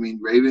Ravens. I mean,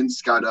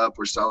 Ravens got up,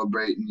 we're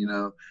celebrating,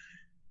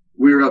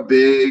 we were up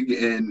big,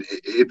 and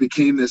it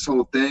became this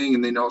whole thing.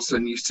 And then all of a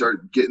sudden you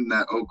start getting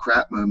that oh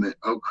crap moment,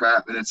 oh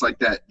crap, and it's like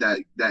that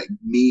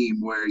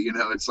meme where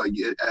it's like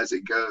as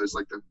it goes,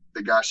 like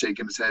the guy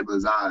shaking his head with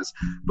his eyes.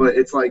 But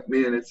it's like,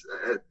 man, it's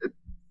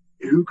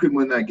who could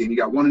win that game? You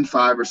got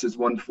 1-5 versus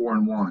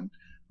 1-4-1.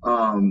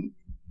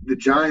 The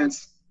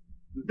Giants,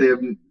 They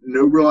have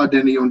no real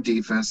identity on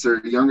defense. They're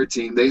a younger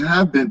team. They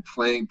have been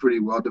playing pretty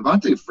well.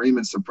 Devontae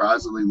Freeman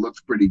surprisingly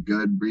looked pretty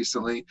good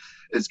recently.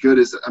 As good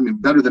as,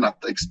 better than I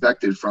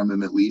expected from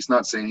him at least.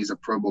 Not saying he's a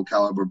Pro Bowl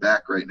caliber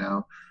back right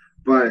now.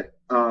 But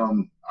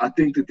I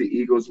think that the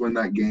Eagles win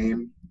that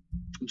game.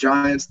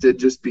 Giants did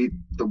just beat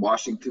the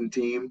Washington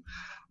team.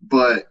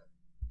 But,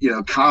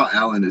 Kyle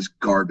Allen is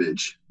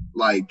garbage.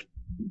 Like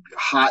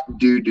hot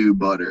doo-doo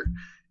butter.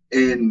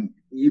 And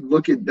you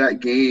look at that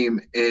game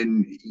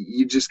and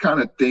you just kind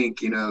of think,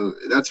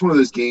 that's one of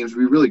those games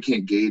we really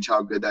can't gauge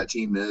how good that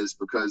team is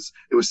because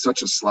it was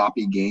such a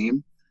sloppy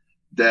game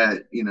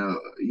that, you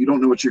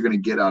don't know what you're going to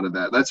get out of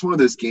that. That's one of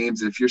those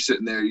games, if you're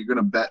sitting there, you're going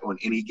to bet on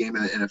any game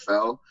in the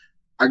NFL.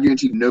 I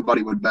guarantee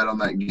nobody would bet on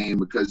that game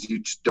because you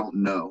just don't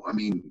know.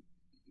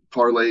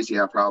 Parlays,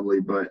 yeah,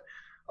 probably, but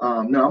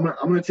no,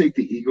 I'm gonna take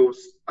the Eagles.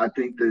 I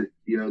think that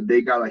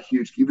they got a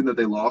huge, even though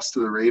they lost to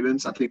the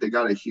Ravens, I think they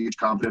got a huge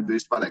confidence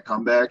boost by that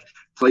comeback.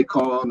 Play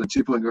call on the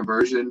 2-point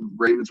conversion.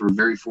 Ravens were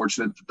very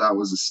fortunate that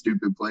was a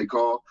stupid play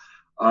call,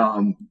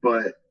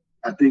 but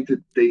I think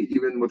that they,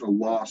 even with a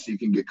loss, you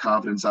can get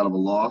confidence out of a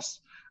loss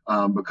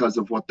because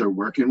of what they're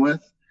working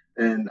with,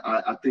 and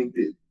I think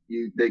that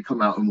they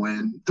come out and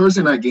win.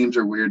 Thursday night games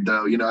are weird,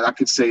 though. I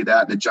could say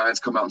that the Giants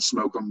come out and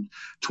smoke them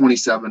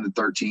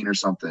 27-13 or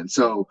something.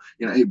 So,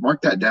 hey,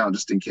 mark that down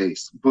just in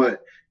case.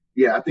 But,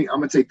 yeah, I think I'm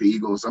going to take the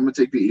Eagles. I'm going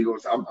to take the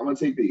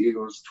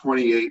Eagles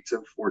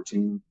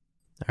 28-14.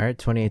 All right,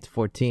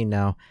 28-14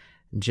 now.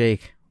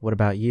 Jake, what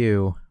about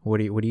you? What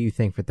do you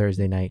think for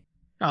Thursday night?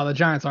 Oh, the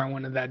Giants aren't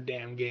winning that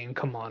damn game.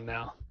 Come on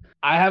now.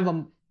 I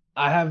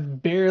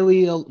have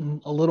barely a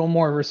little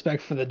more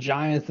respect for the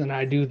Giants than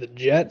I do the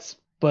Jets.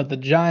 But the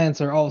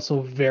Giants are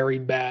also very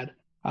bad.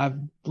 I have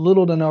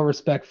little to no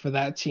respect for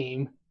that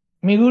team.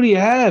 Who do you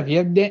have? You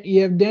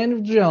have Daniel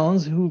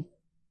Jones, who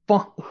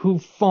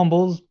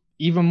fumbles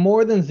even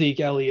more than Zeke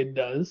Elliott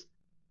does.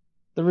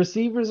 The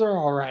receivers are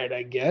all right,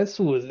 I guess.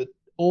 Who is it?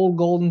 Old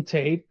Golden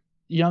Tate,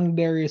 young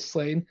Darius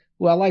Slayton.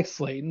 Well, I like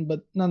Slayton,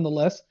 but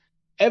nonetheless.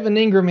 Evan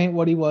Ingram ain't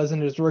what he was in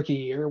his rookie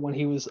year when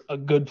he was a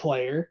good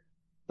player.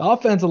 The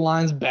offensive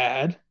line's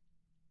bad.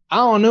 I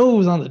don't know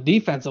who's on the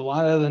defensive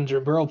line other than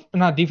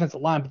not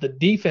defensive line, but the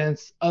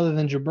defense other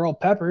than Jabril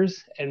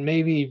Peppers and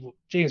maybe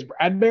James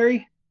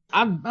Bradbury.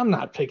 I'm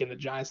not picking the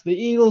Giants. The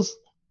Eagles,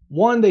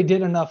 one, they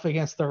did enough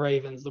against the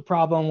Ravens. The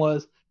problem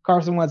was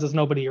Carson Wentz has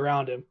nobody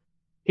around him.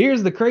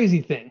 Here's the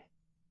crazy thing.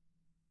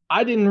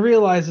 I didn't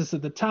realize this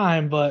at the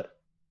time, but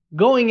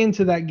going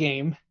into that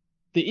game,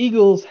 the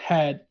Eagles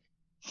had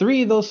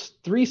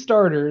three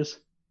starters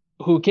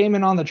who came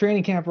in on the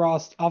training camp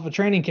off of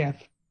training camp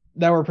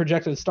that were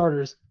projected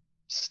starters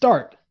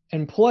start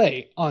and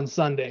play on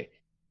Sunday.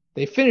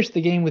 They finished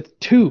the game with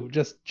two,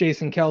 just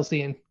Jason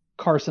Kelce and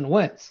Carson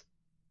Wentz.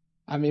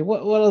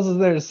 What else is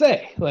there to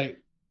say? Like,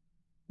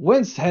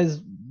 Wentz has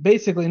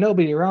basically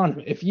nobody around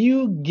him. If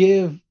you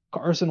give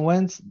Carson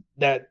Wentz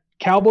that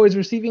Cowboys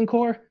receiving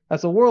core,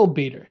 that's a world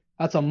beater.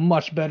 That's a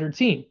much better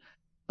team.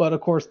 But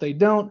of course they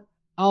don't.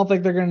 I don't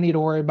think they're going to need to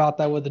worry about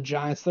that with the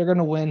Giants. They're going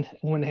to win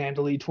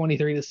handily,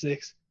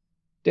 23-6.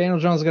 Daniel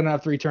Jones is going to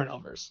have 3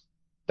 turnovers.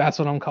 That's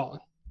what I'm calling.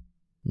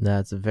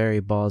 That's a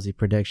very ballsy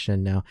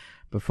prediction. Now,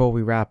 before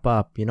we wrap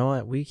up, you know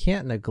what? We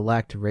can't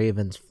neglect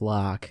Ravens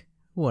flock.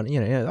 Well,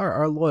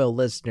 our loyal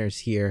listeners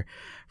here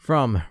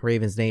from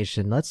Ravens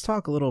Nation. Let's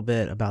talk a little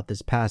bit about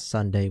this past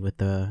Sunday with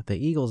the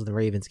Eagles and the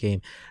Ravens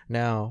game.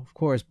 Now, of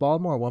course,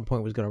 Baltimore at one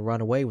point was going to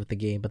run away with the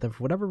game, but then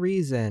for whatever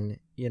reason,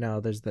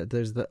 there's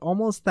the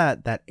almost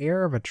that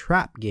air of a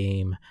trap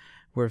game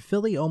where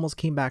Philly almost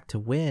came back to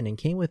win and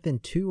came within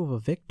 2 of a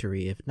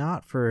victory, if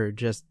not for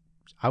just,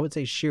 I would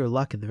say, sheer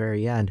luck at the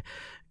very end.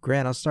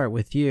 Grant, I'll start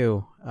with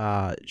you.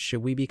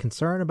 Should we be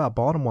concerned about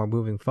Baltimore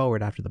moving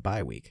forward after the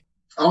bye week?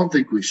 I don't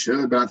think we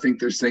should, but I think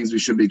there's things we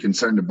should be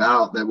concerned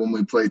about, that when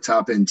we play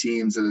top-end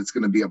teams that it's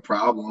going to be a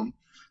problem.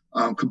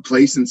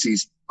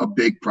 Complacency's a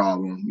big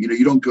problem.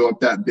 You don't go up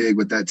that big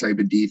with that type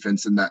of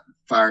defense and that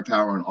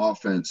firepower on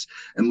offense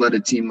and let a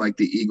team like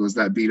the Eagles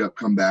that beat up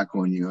come back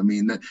on you.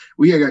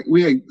 We had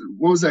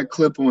what was that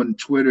clip on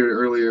Twitter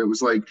earlier? It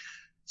was like,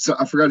 so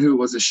I forgot who it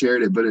was that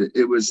shared it, but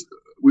it was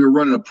we were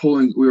running a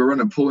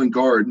pulling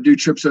guard, and dude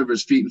trips over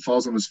his feet and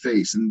falls on his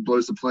face and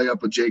blows the play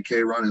up with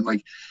JK running.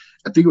 Like,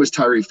 I think it was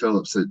Tyree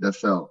Phillips that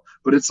fell.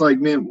 But it's like,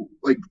 man,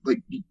 like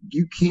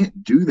you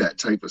can't do that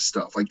type of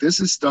stuff. Like, this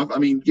is stuff,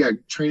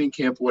 training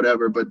camp,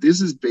 whatever, but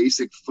this is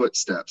basic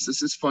footsteps.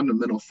 This is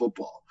fundamental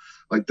football,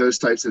 like those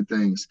types of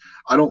things.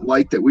 I don't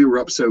like that we were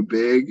up so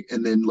big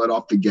and then let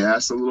off the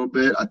gas a little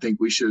bit. I think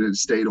we should have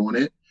stayed on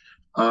it.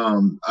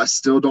 I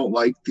still don't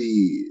like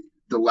the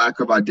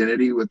lack of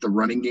identity with the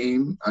running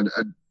game.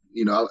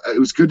 It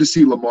was good to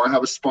see Lamar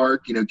have a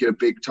spark, get a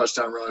big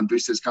touchdown run,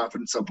 boost his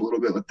confidence up a little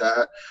bit with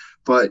that.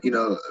 But,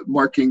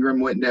 Mark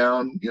Ingram went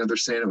down. They're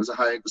saying it was a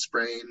high ankle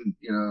sprain.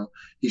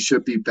 He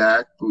should be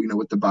back,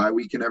 with the bye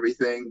week and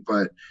everything.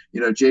 But,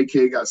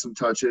 JK got some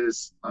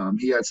touches.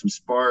 He had some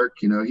spark.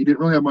 He didn't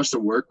really have much to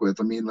work with.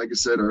 Like I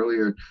said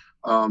earlier,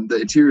 The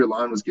interior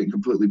line was getting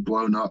completely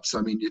blown up. So,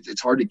 I mean,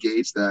 it's hard to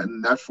gauge that,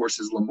 and that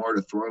forces Lamar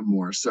to throw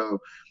more. So,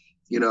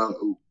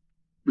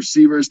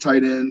 receivers,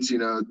 tight ends,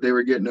 they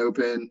were getting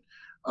open.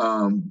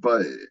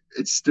 But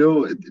it's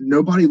still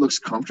nobody looks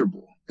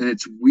comfortable, and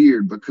it's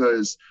weird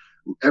because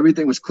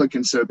everything was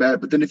clicking so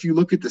bad. But then if you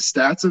look at the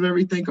stats of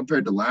everything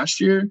compared to last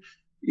year,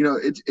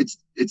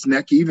 it's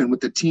neck even with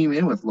the team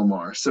and with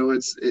Lamar. So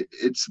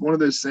it's one of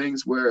those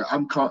things where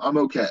I'm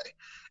okay.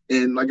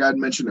 And like I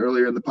mentioned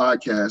earlier in the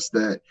podcast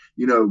that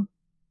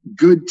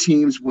good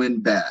teams win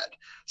bad.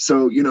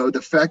 So,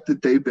 the fact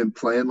that they've been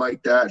playing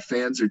like that,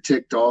 fans are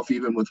ticked off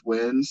even with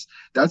wins.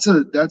 That's a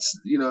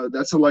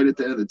light at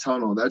the end of the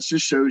tunnel. That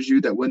just shows you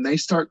that when they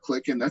start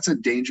clicking, that's a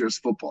dangerous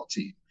football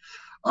team.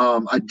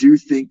 I do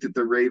think that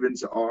the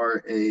Ravens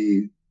are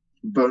a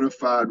bona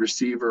fide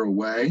receiver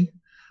away.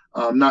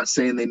 I'm not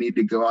saying they need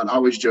to go out. I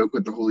always joke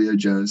with the Julio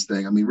Jones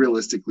thing. I mean,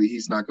 realistically,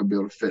 he's not going to be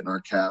able to fit in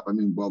our cap. I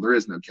mean, well, there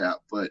is no cap,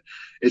 but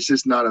it's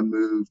just not a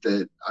move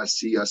that I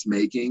see us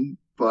making.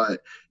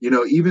 But,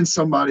 even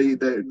somebody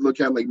that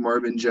look at like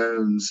Marvin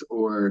Jones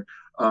or,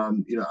 I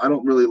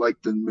don't really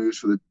like the moves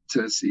for the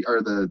Tennessee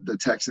or the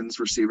Texans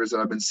receivers that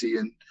I've been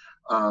seeing.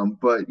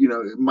 But,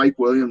 Mike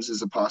Williams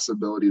is a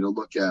possibility to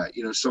look at,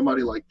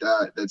 somebody like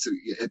that that's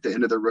at the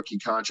end of the rookie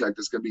contract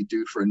that's going to be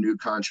due for a new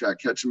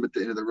contract. Catch him at the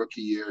end of the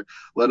rookie year.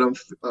 Let him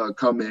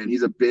come in.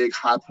 He's a big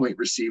high point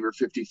receiver,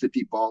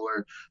 50-50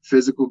 baller,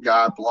 physical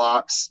guy,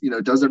 blocks,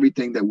 does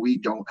everything that we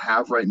don't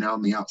have right now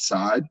on the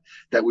outside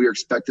that we are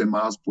expecting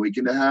Miles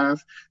Boykin to have.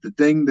 The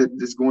thing that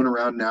is going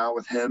around now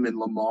with him and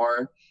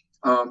Lamar,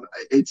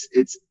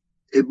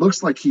 it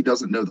looks like he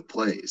doesn't know the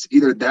plays.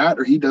 Either that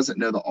or he doesn't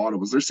know the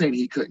audibles. They're saying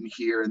he couldn't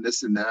hear and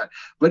this and that,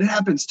 but it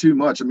happens too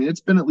much. I mean, it's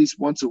been at least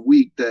once a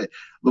week that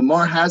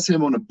Lamar has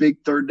him on a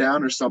big third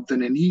down or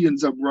something, and he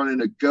ends up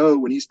running a go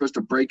when he's supposed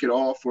to break it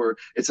off, or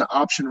it's an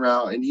option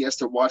route and he has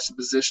to watch the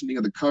positioning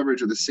of the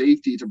coverage or the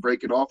safety to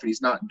break it off, and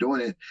he's not doing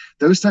it.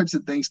 Those types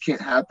of things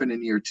can't happen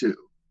in year two.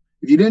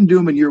 If you didn't do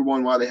them in year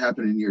one, why they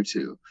happen in year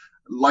two?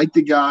 Like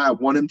the guy, I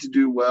want him to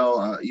do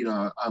well.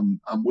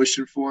 I'm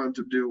wishing for him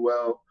to do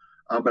well.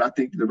 But I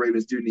think the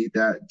Ravens do need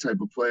that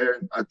type of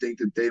player. I think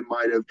that they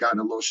might have gotten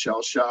a little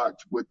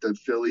shell-shocked with the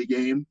Philly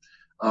game.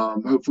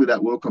 Hopefully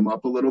that will come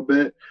up a little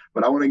bit.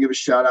 But I want to give a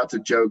shout-out to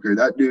Joker.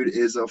 That dude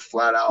is a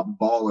flat-out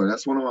baller.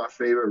 That's one of my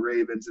favorite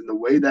Ravens. And the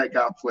way that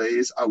guy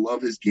plays, I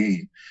love his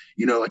game.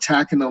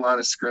 Attacking the line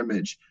of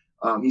scrimmage.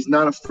 He's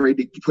not afraid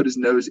to put his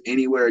nose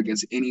anywhere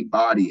against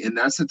anybody. And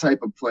that's the type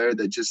of player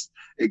that just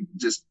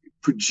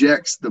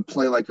projects the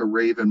play like a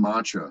Raven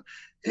mantra.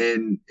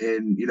 And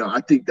I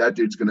think that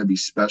dude's going to be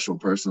special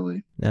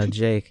personally. Now,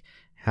 Jake,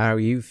 how are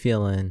you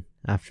feeling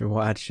after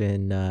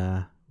watching,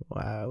 I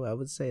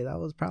would say that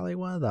was probably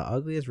one of the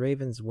ugliest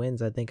Ravens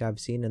wins I think I've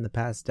seen in the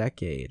past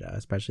decade,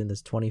 especially in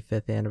this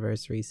 25th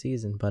anniversary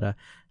season. But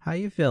how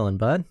you feeling,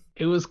 bud?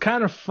 It was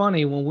kind of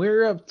funny. When we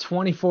were up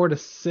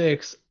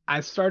 24-6,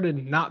 I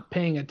started not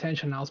paying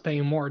attention. I was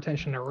paying more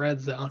attention to red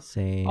zone.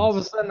 Same. All of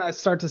a sudden, I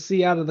start to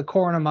see out of the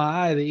corner of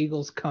my eye the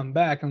Eagles come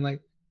back. I'm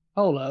like,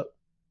 hold up.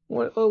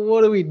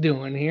 What are we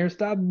doing here?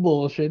 Stop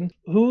bullshitting.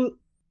 Who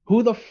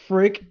the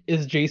frick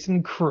is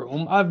Jason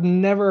Kroom? I've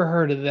never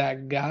heard of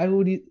that guy.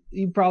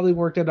 He probably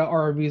worked at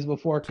Arby's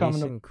before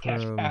coming to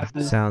catch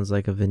passes. Sounds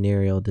like a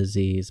venereal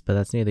disease, but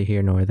that's neither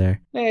here nor there.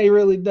 Yeah, he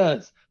really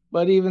does.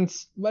 But even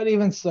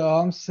so,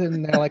 I'm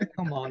sitting there like,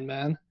 come on,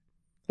 man.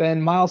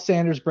 Then Miles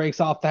Sanders breaks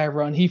off that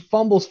run. He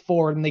fumbles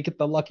forward, and they get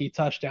the lucky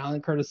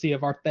touchdown, courtesy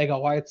of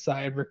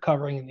Arcega-Whiteside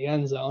recovering in the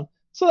end zone.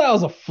 So that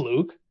was a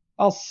fluke.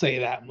 I'll say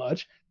that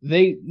much.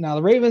 The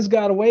Ravens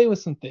got away with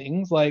some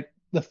things, like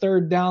the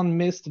third down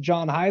miss to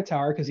John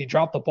Hightower because he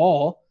dropped the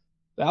ball.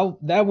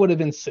 That would have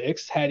been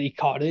 6 had he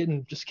caught it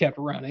and just kept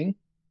running.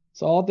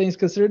 So all things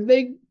considered,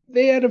 they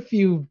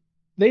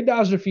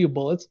dodged a few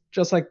bullets,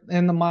 just like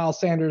in the Miles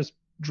Sanders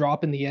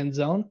drop in the end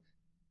zone.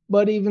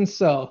 But even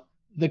so,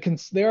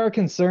 there are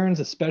concerns,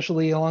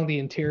 especially along the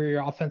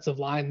interior offensive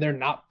line. They're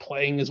not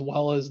playing as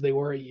well as they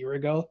were a year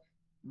ago.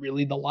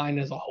 Really, the line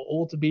as a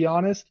whole, to be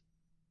honest.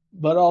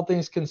 But all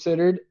things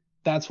considered,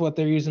 that's what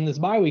they're using this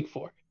bye week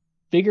for.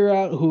 Figure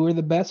out who are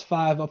the best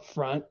 5 up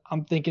front.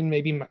 I'm thinking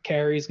maybe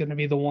McCary is going to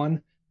be the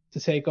one to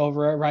take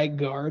over at right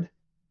guard.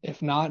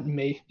 If not,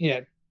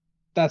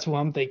 that's what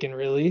I'm thinking,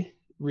 really,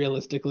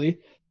 realistically.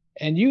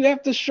 And you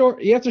have to shore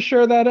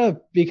that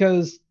up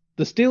because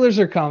the Steelers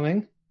are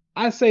coming.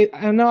 I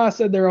know I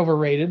said they're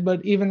overrated,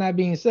 but even that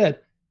being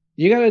said,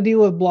 you got to deal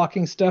with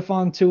blocking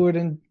Stephon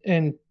Tuitt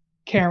and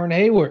Cameron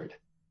Hayward.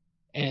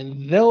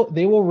 And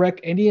they will wreck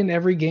any and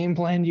every game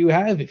plan you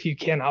have if you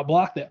cannot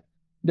block them.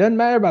 Doesn't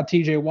matter about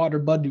TJ Watt or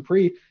Bud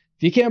Dupree.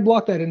 If you can't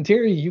block that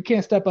interior, you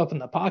can't step up in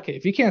the pocket.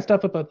 If you can't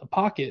step up in the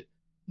pocket,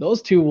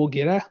 those two will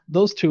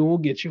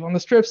get you on the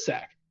strip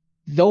sack.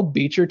 They'll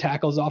beat your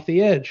tackles off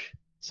the edge.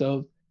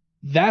 So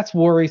that's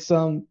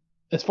worrisome.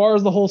 As far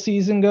as the whole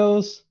season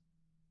goes,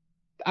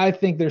 I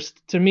think they're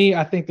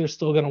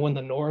still going to win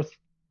the North.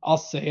 I'll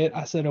say it.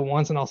 I said it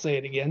once and I'll say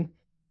it again.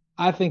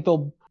 I think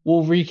we'll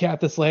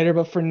recap this later,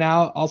 but for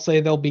now, I'll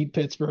say they'll beat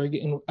Pittsburgh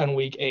in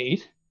week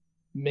 8.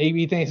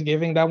 Maybe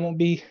Thanksgiving, that won't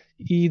be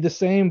the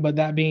same. But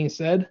that being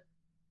said,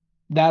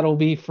 that will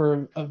be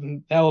for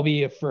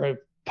a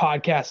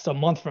podcast a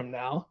month from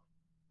now.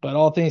 But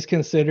all things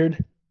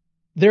considered,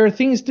 there are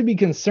things to be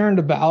concerned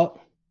about.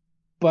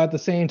 But at the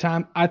same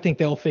time, I think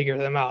they'll figure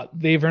them out.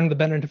 They've earned the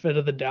benefit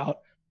of the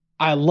doubt.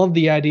 I love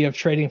the idea of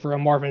trading for a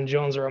Marvin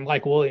Jones or a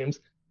Mike Williams.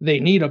 They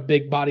need a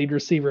big-bodied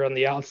receiver on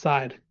the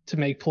outside to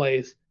make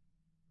plays.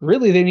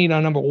 Really, they need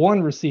a number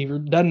one receiver.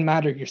 Doesn't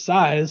matter your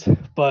size,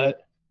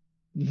 but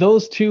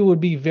those two would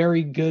be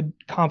very good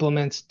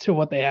complements to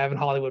what they have in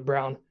Hollywood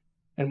Brown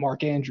and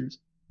Mark Andrews.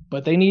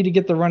 But they need to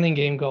get the running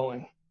game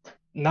going.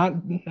 Not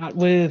just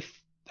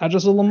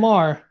with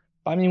Lamar,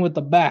 I mean with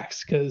the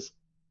backs, because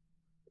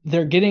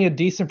they're getting a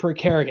decent per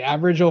carry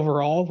average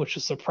overall, which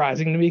is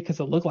surprising to me because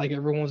it looked like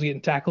everyone was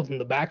getting tackled in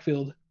the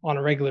backfield on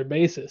a regular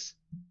basis.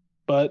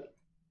 But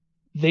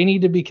they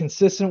need to be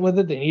consistent with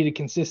it. They need to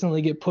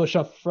consistently get push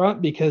up front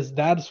because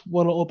that's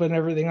what will open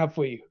everything up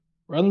for you.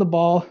 Run the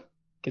ball,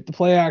 get the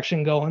play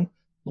action going.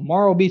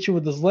 Lamar will beat you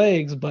with his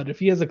legs, but if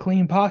he has a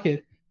clean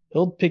pocket,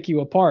 he'll pick you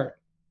apart.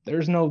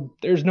 There's no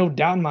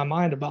doubt in my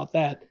mind about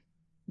that.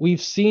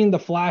 We've seen the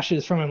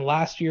flashes from him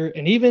last year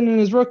and even in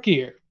his rookie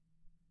year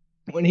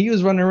when he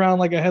was running around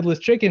like a headless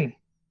chicken,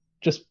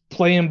 just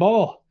playing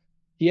ball.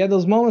 He had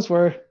those moments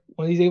where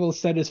when he's able to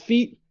set his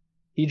feet,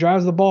 he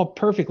drives the ball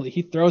perfectly.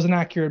 He throws an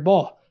accurate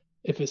ball.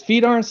 If his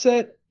feet aren't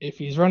set, if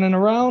he's running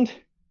around,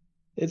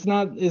 it's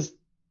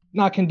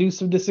not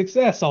conducive to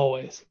success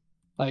always.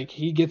 Like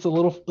he gets a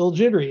little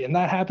jittery, and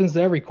that happens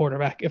to every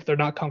quarterback if they're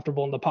not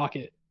comfortable in the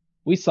pocket.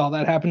 We saw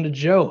that happen to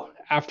Joe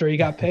after he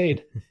got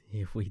paid.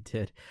 Yeah, we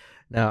did.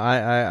 No,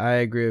 I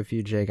agree with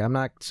you, Jake. I'm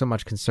not so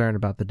much concerned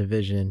about the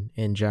division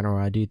in general.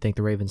 I do think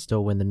the Ravens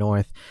still win the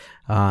North.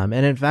 And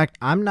in fact,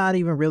 I'm not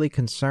even really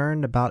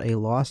concerned about a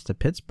loss to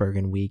Pittsburgh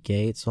in Week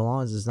 8, so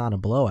long as it's not a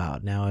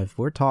blowout. Now, if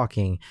we're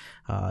talking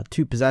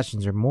 2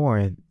 possessions or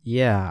more,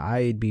 yeah,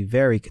 I'd be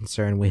very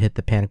concerned we hit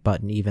the panic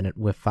button even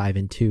with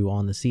 5-2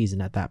 on the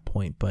season at that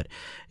point. But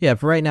yeah,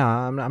 for right now,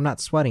 I'm not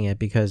sweating it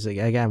because,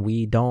 again,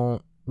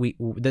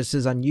 this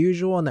is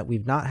unusual in that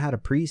we've not had a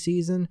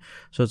preseason,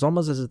 so it's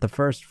almost as if the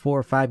first 4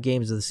 or 5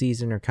 games of the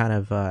season are kind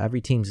of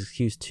every team's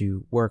excuse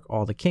to work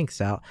all the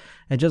kinks out.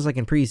 And just like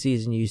in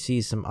preseason, you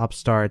see some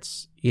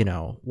upstarts,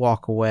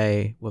 walk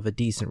away with a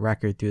decent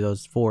record through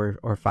those 4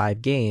 or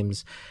 5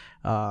 games.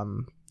 It's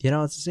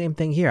the same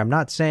thing here. I'm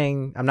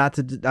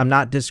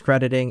not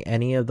discrediting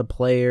any of the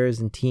players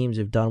and teams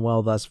who've done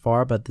well thus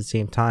far, but at the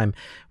same time,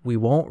 we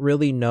won't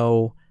really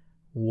know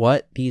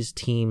what these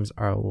teams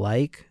are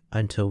like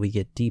until we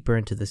get deeper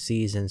into the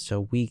season.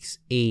 So weeks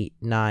 8,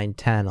 9,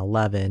 10,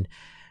 11.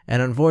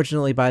 And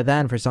unfortunately by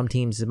then for some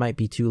teams it might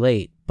be too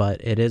late, but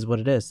it is what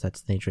it is.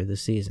 That's the nature of the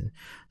season.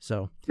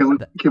 So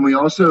can we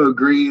also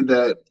agree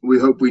that we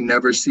hope we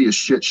never see a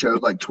shit show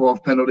like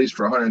 12 penalties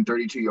for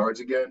 132 yards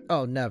again?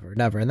 Oh, never.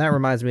 And that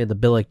reminds me of the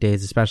Billick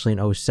days, especially in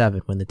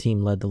 2007 when the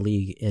team led the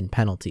league in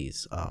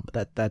penalties.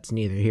 But that's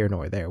neither here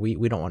nor there.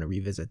 We don't want to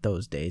revisit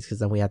those days because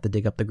then we have to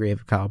dig up the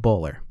grave of Kyle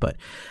Bowler. But,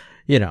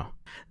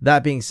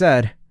 that being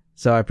said,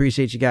 so I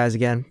appreciate you guys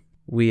again.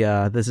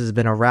 This has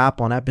been a wrap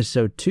on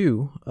episode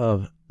 2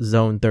 of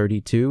Zone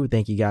 32.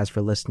 Thank you guys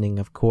for listening,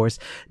 of course.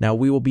 Now,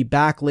 we will be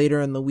back later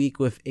in the week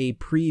with a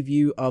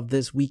preview of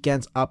this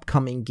weekend's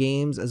upcoming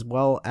games, as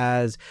well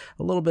as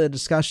a little bit of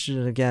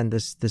discussion, again,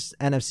 this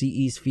NFC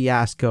East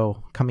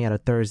fiasco coming out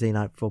of Thursday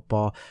Night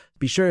Football.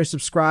 Be sure to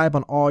subscribe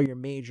on all your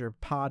major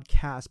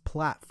podcast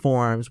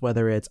platforms,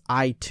 whether it's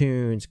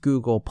iTunes,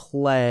 Google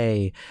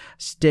Play,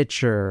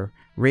 Stitcher,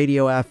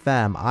 Radio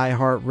FM,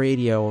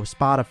 iHeartRadio,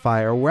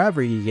 Spotify, or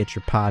wherever you get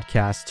your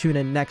podcasts. Tune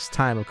in next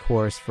time, of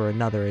course, for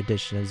another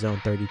edition of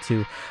Zone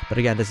 32. But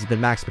again, this has been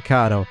Max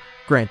Picado,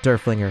 Grant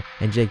Derflinger,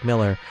 and Jake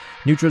Miller.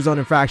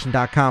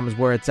 NeutralZoneInfraction.com is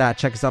where it's at.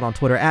 Check us out on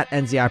Twitter at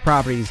NZI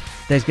Properties.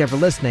 Thanks again for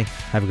listening.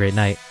 Have a great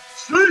night.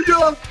 See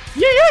ya!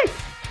 Yay!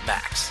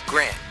 Max,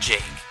 Grant,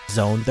 Jake.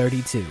 Zone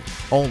 32,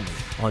 only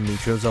on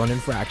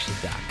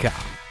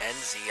NeutralZoneInfraction.com.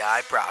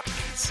 NZI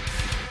Properties.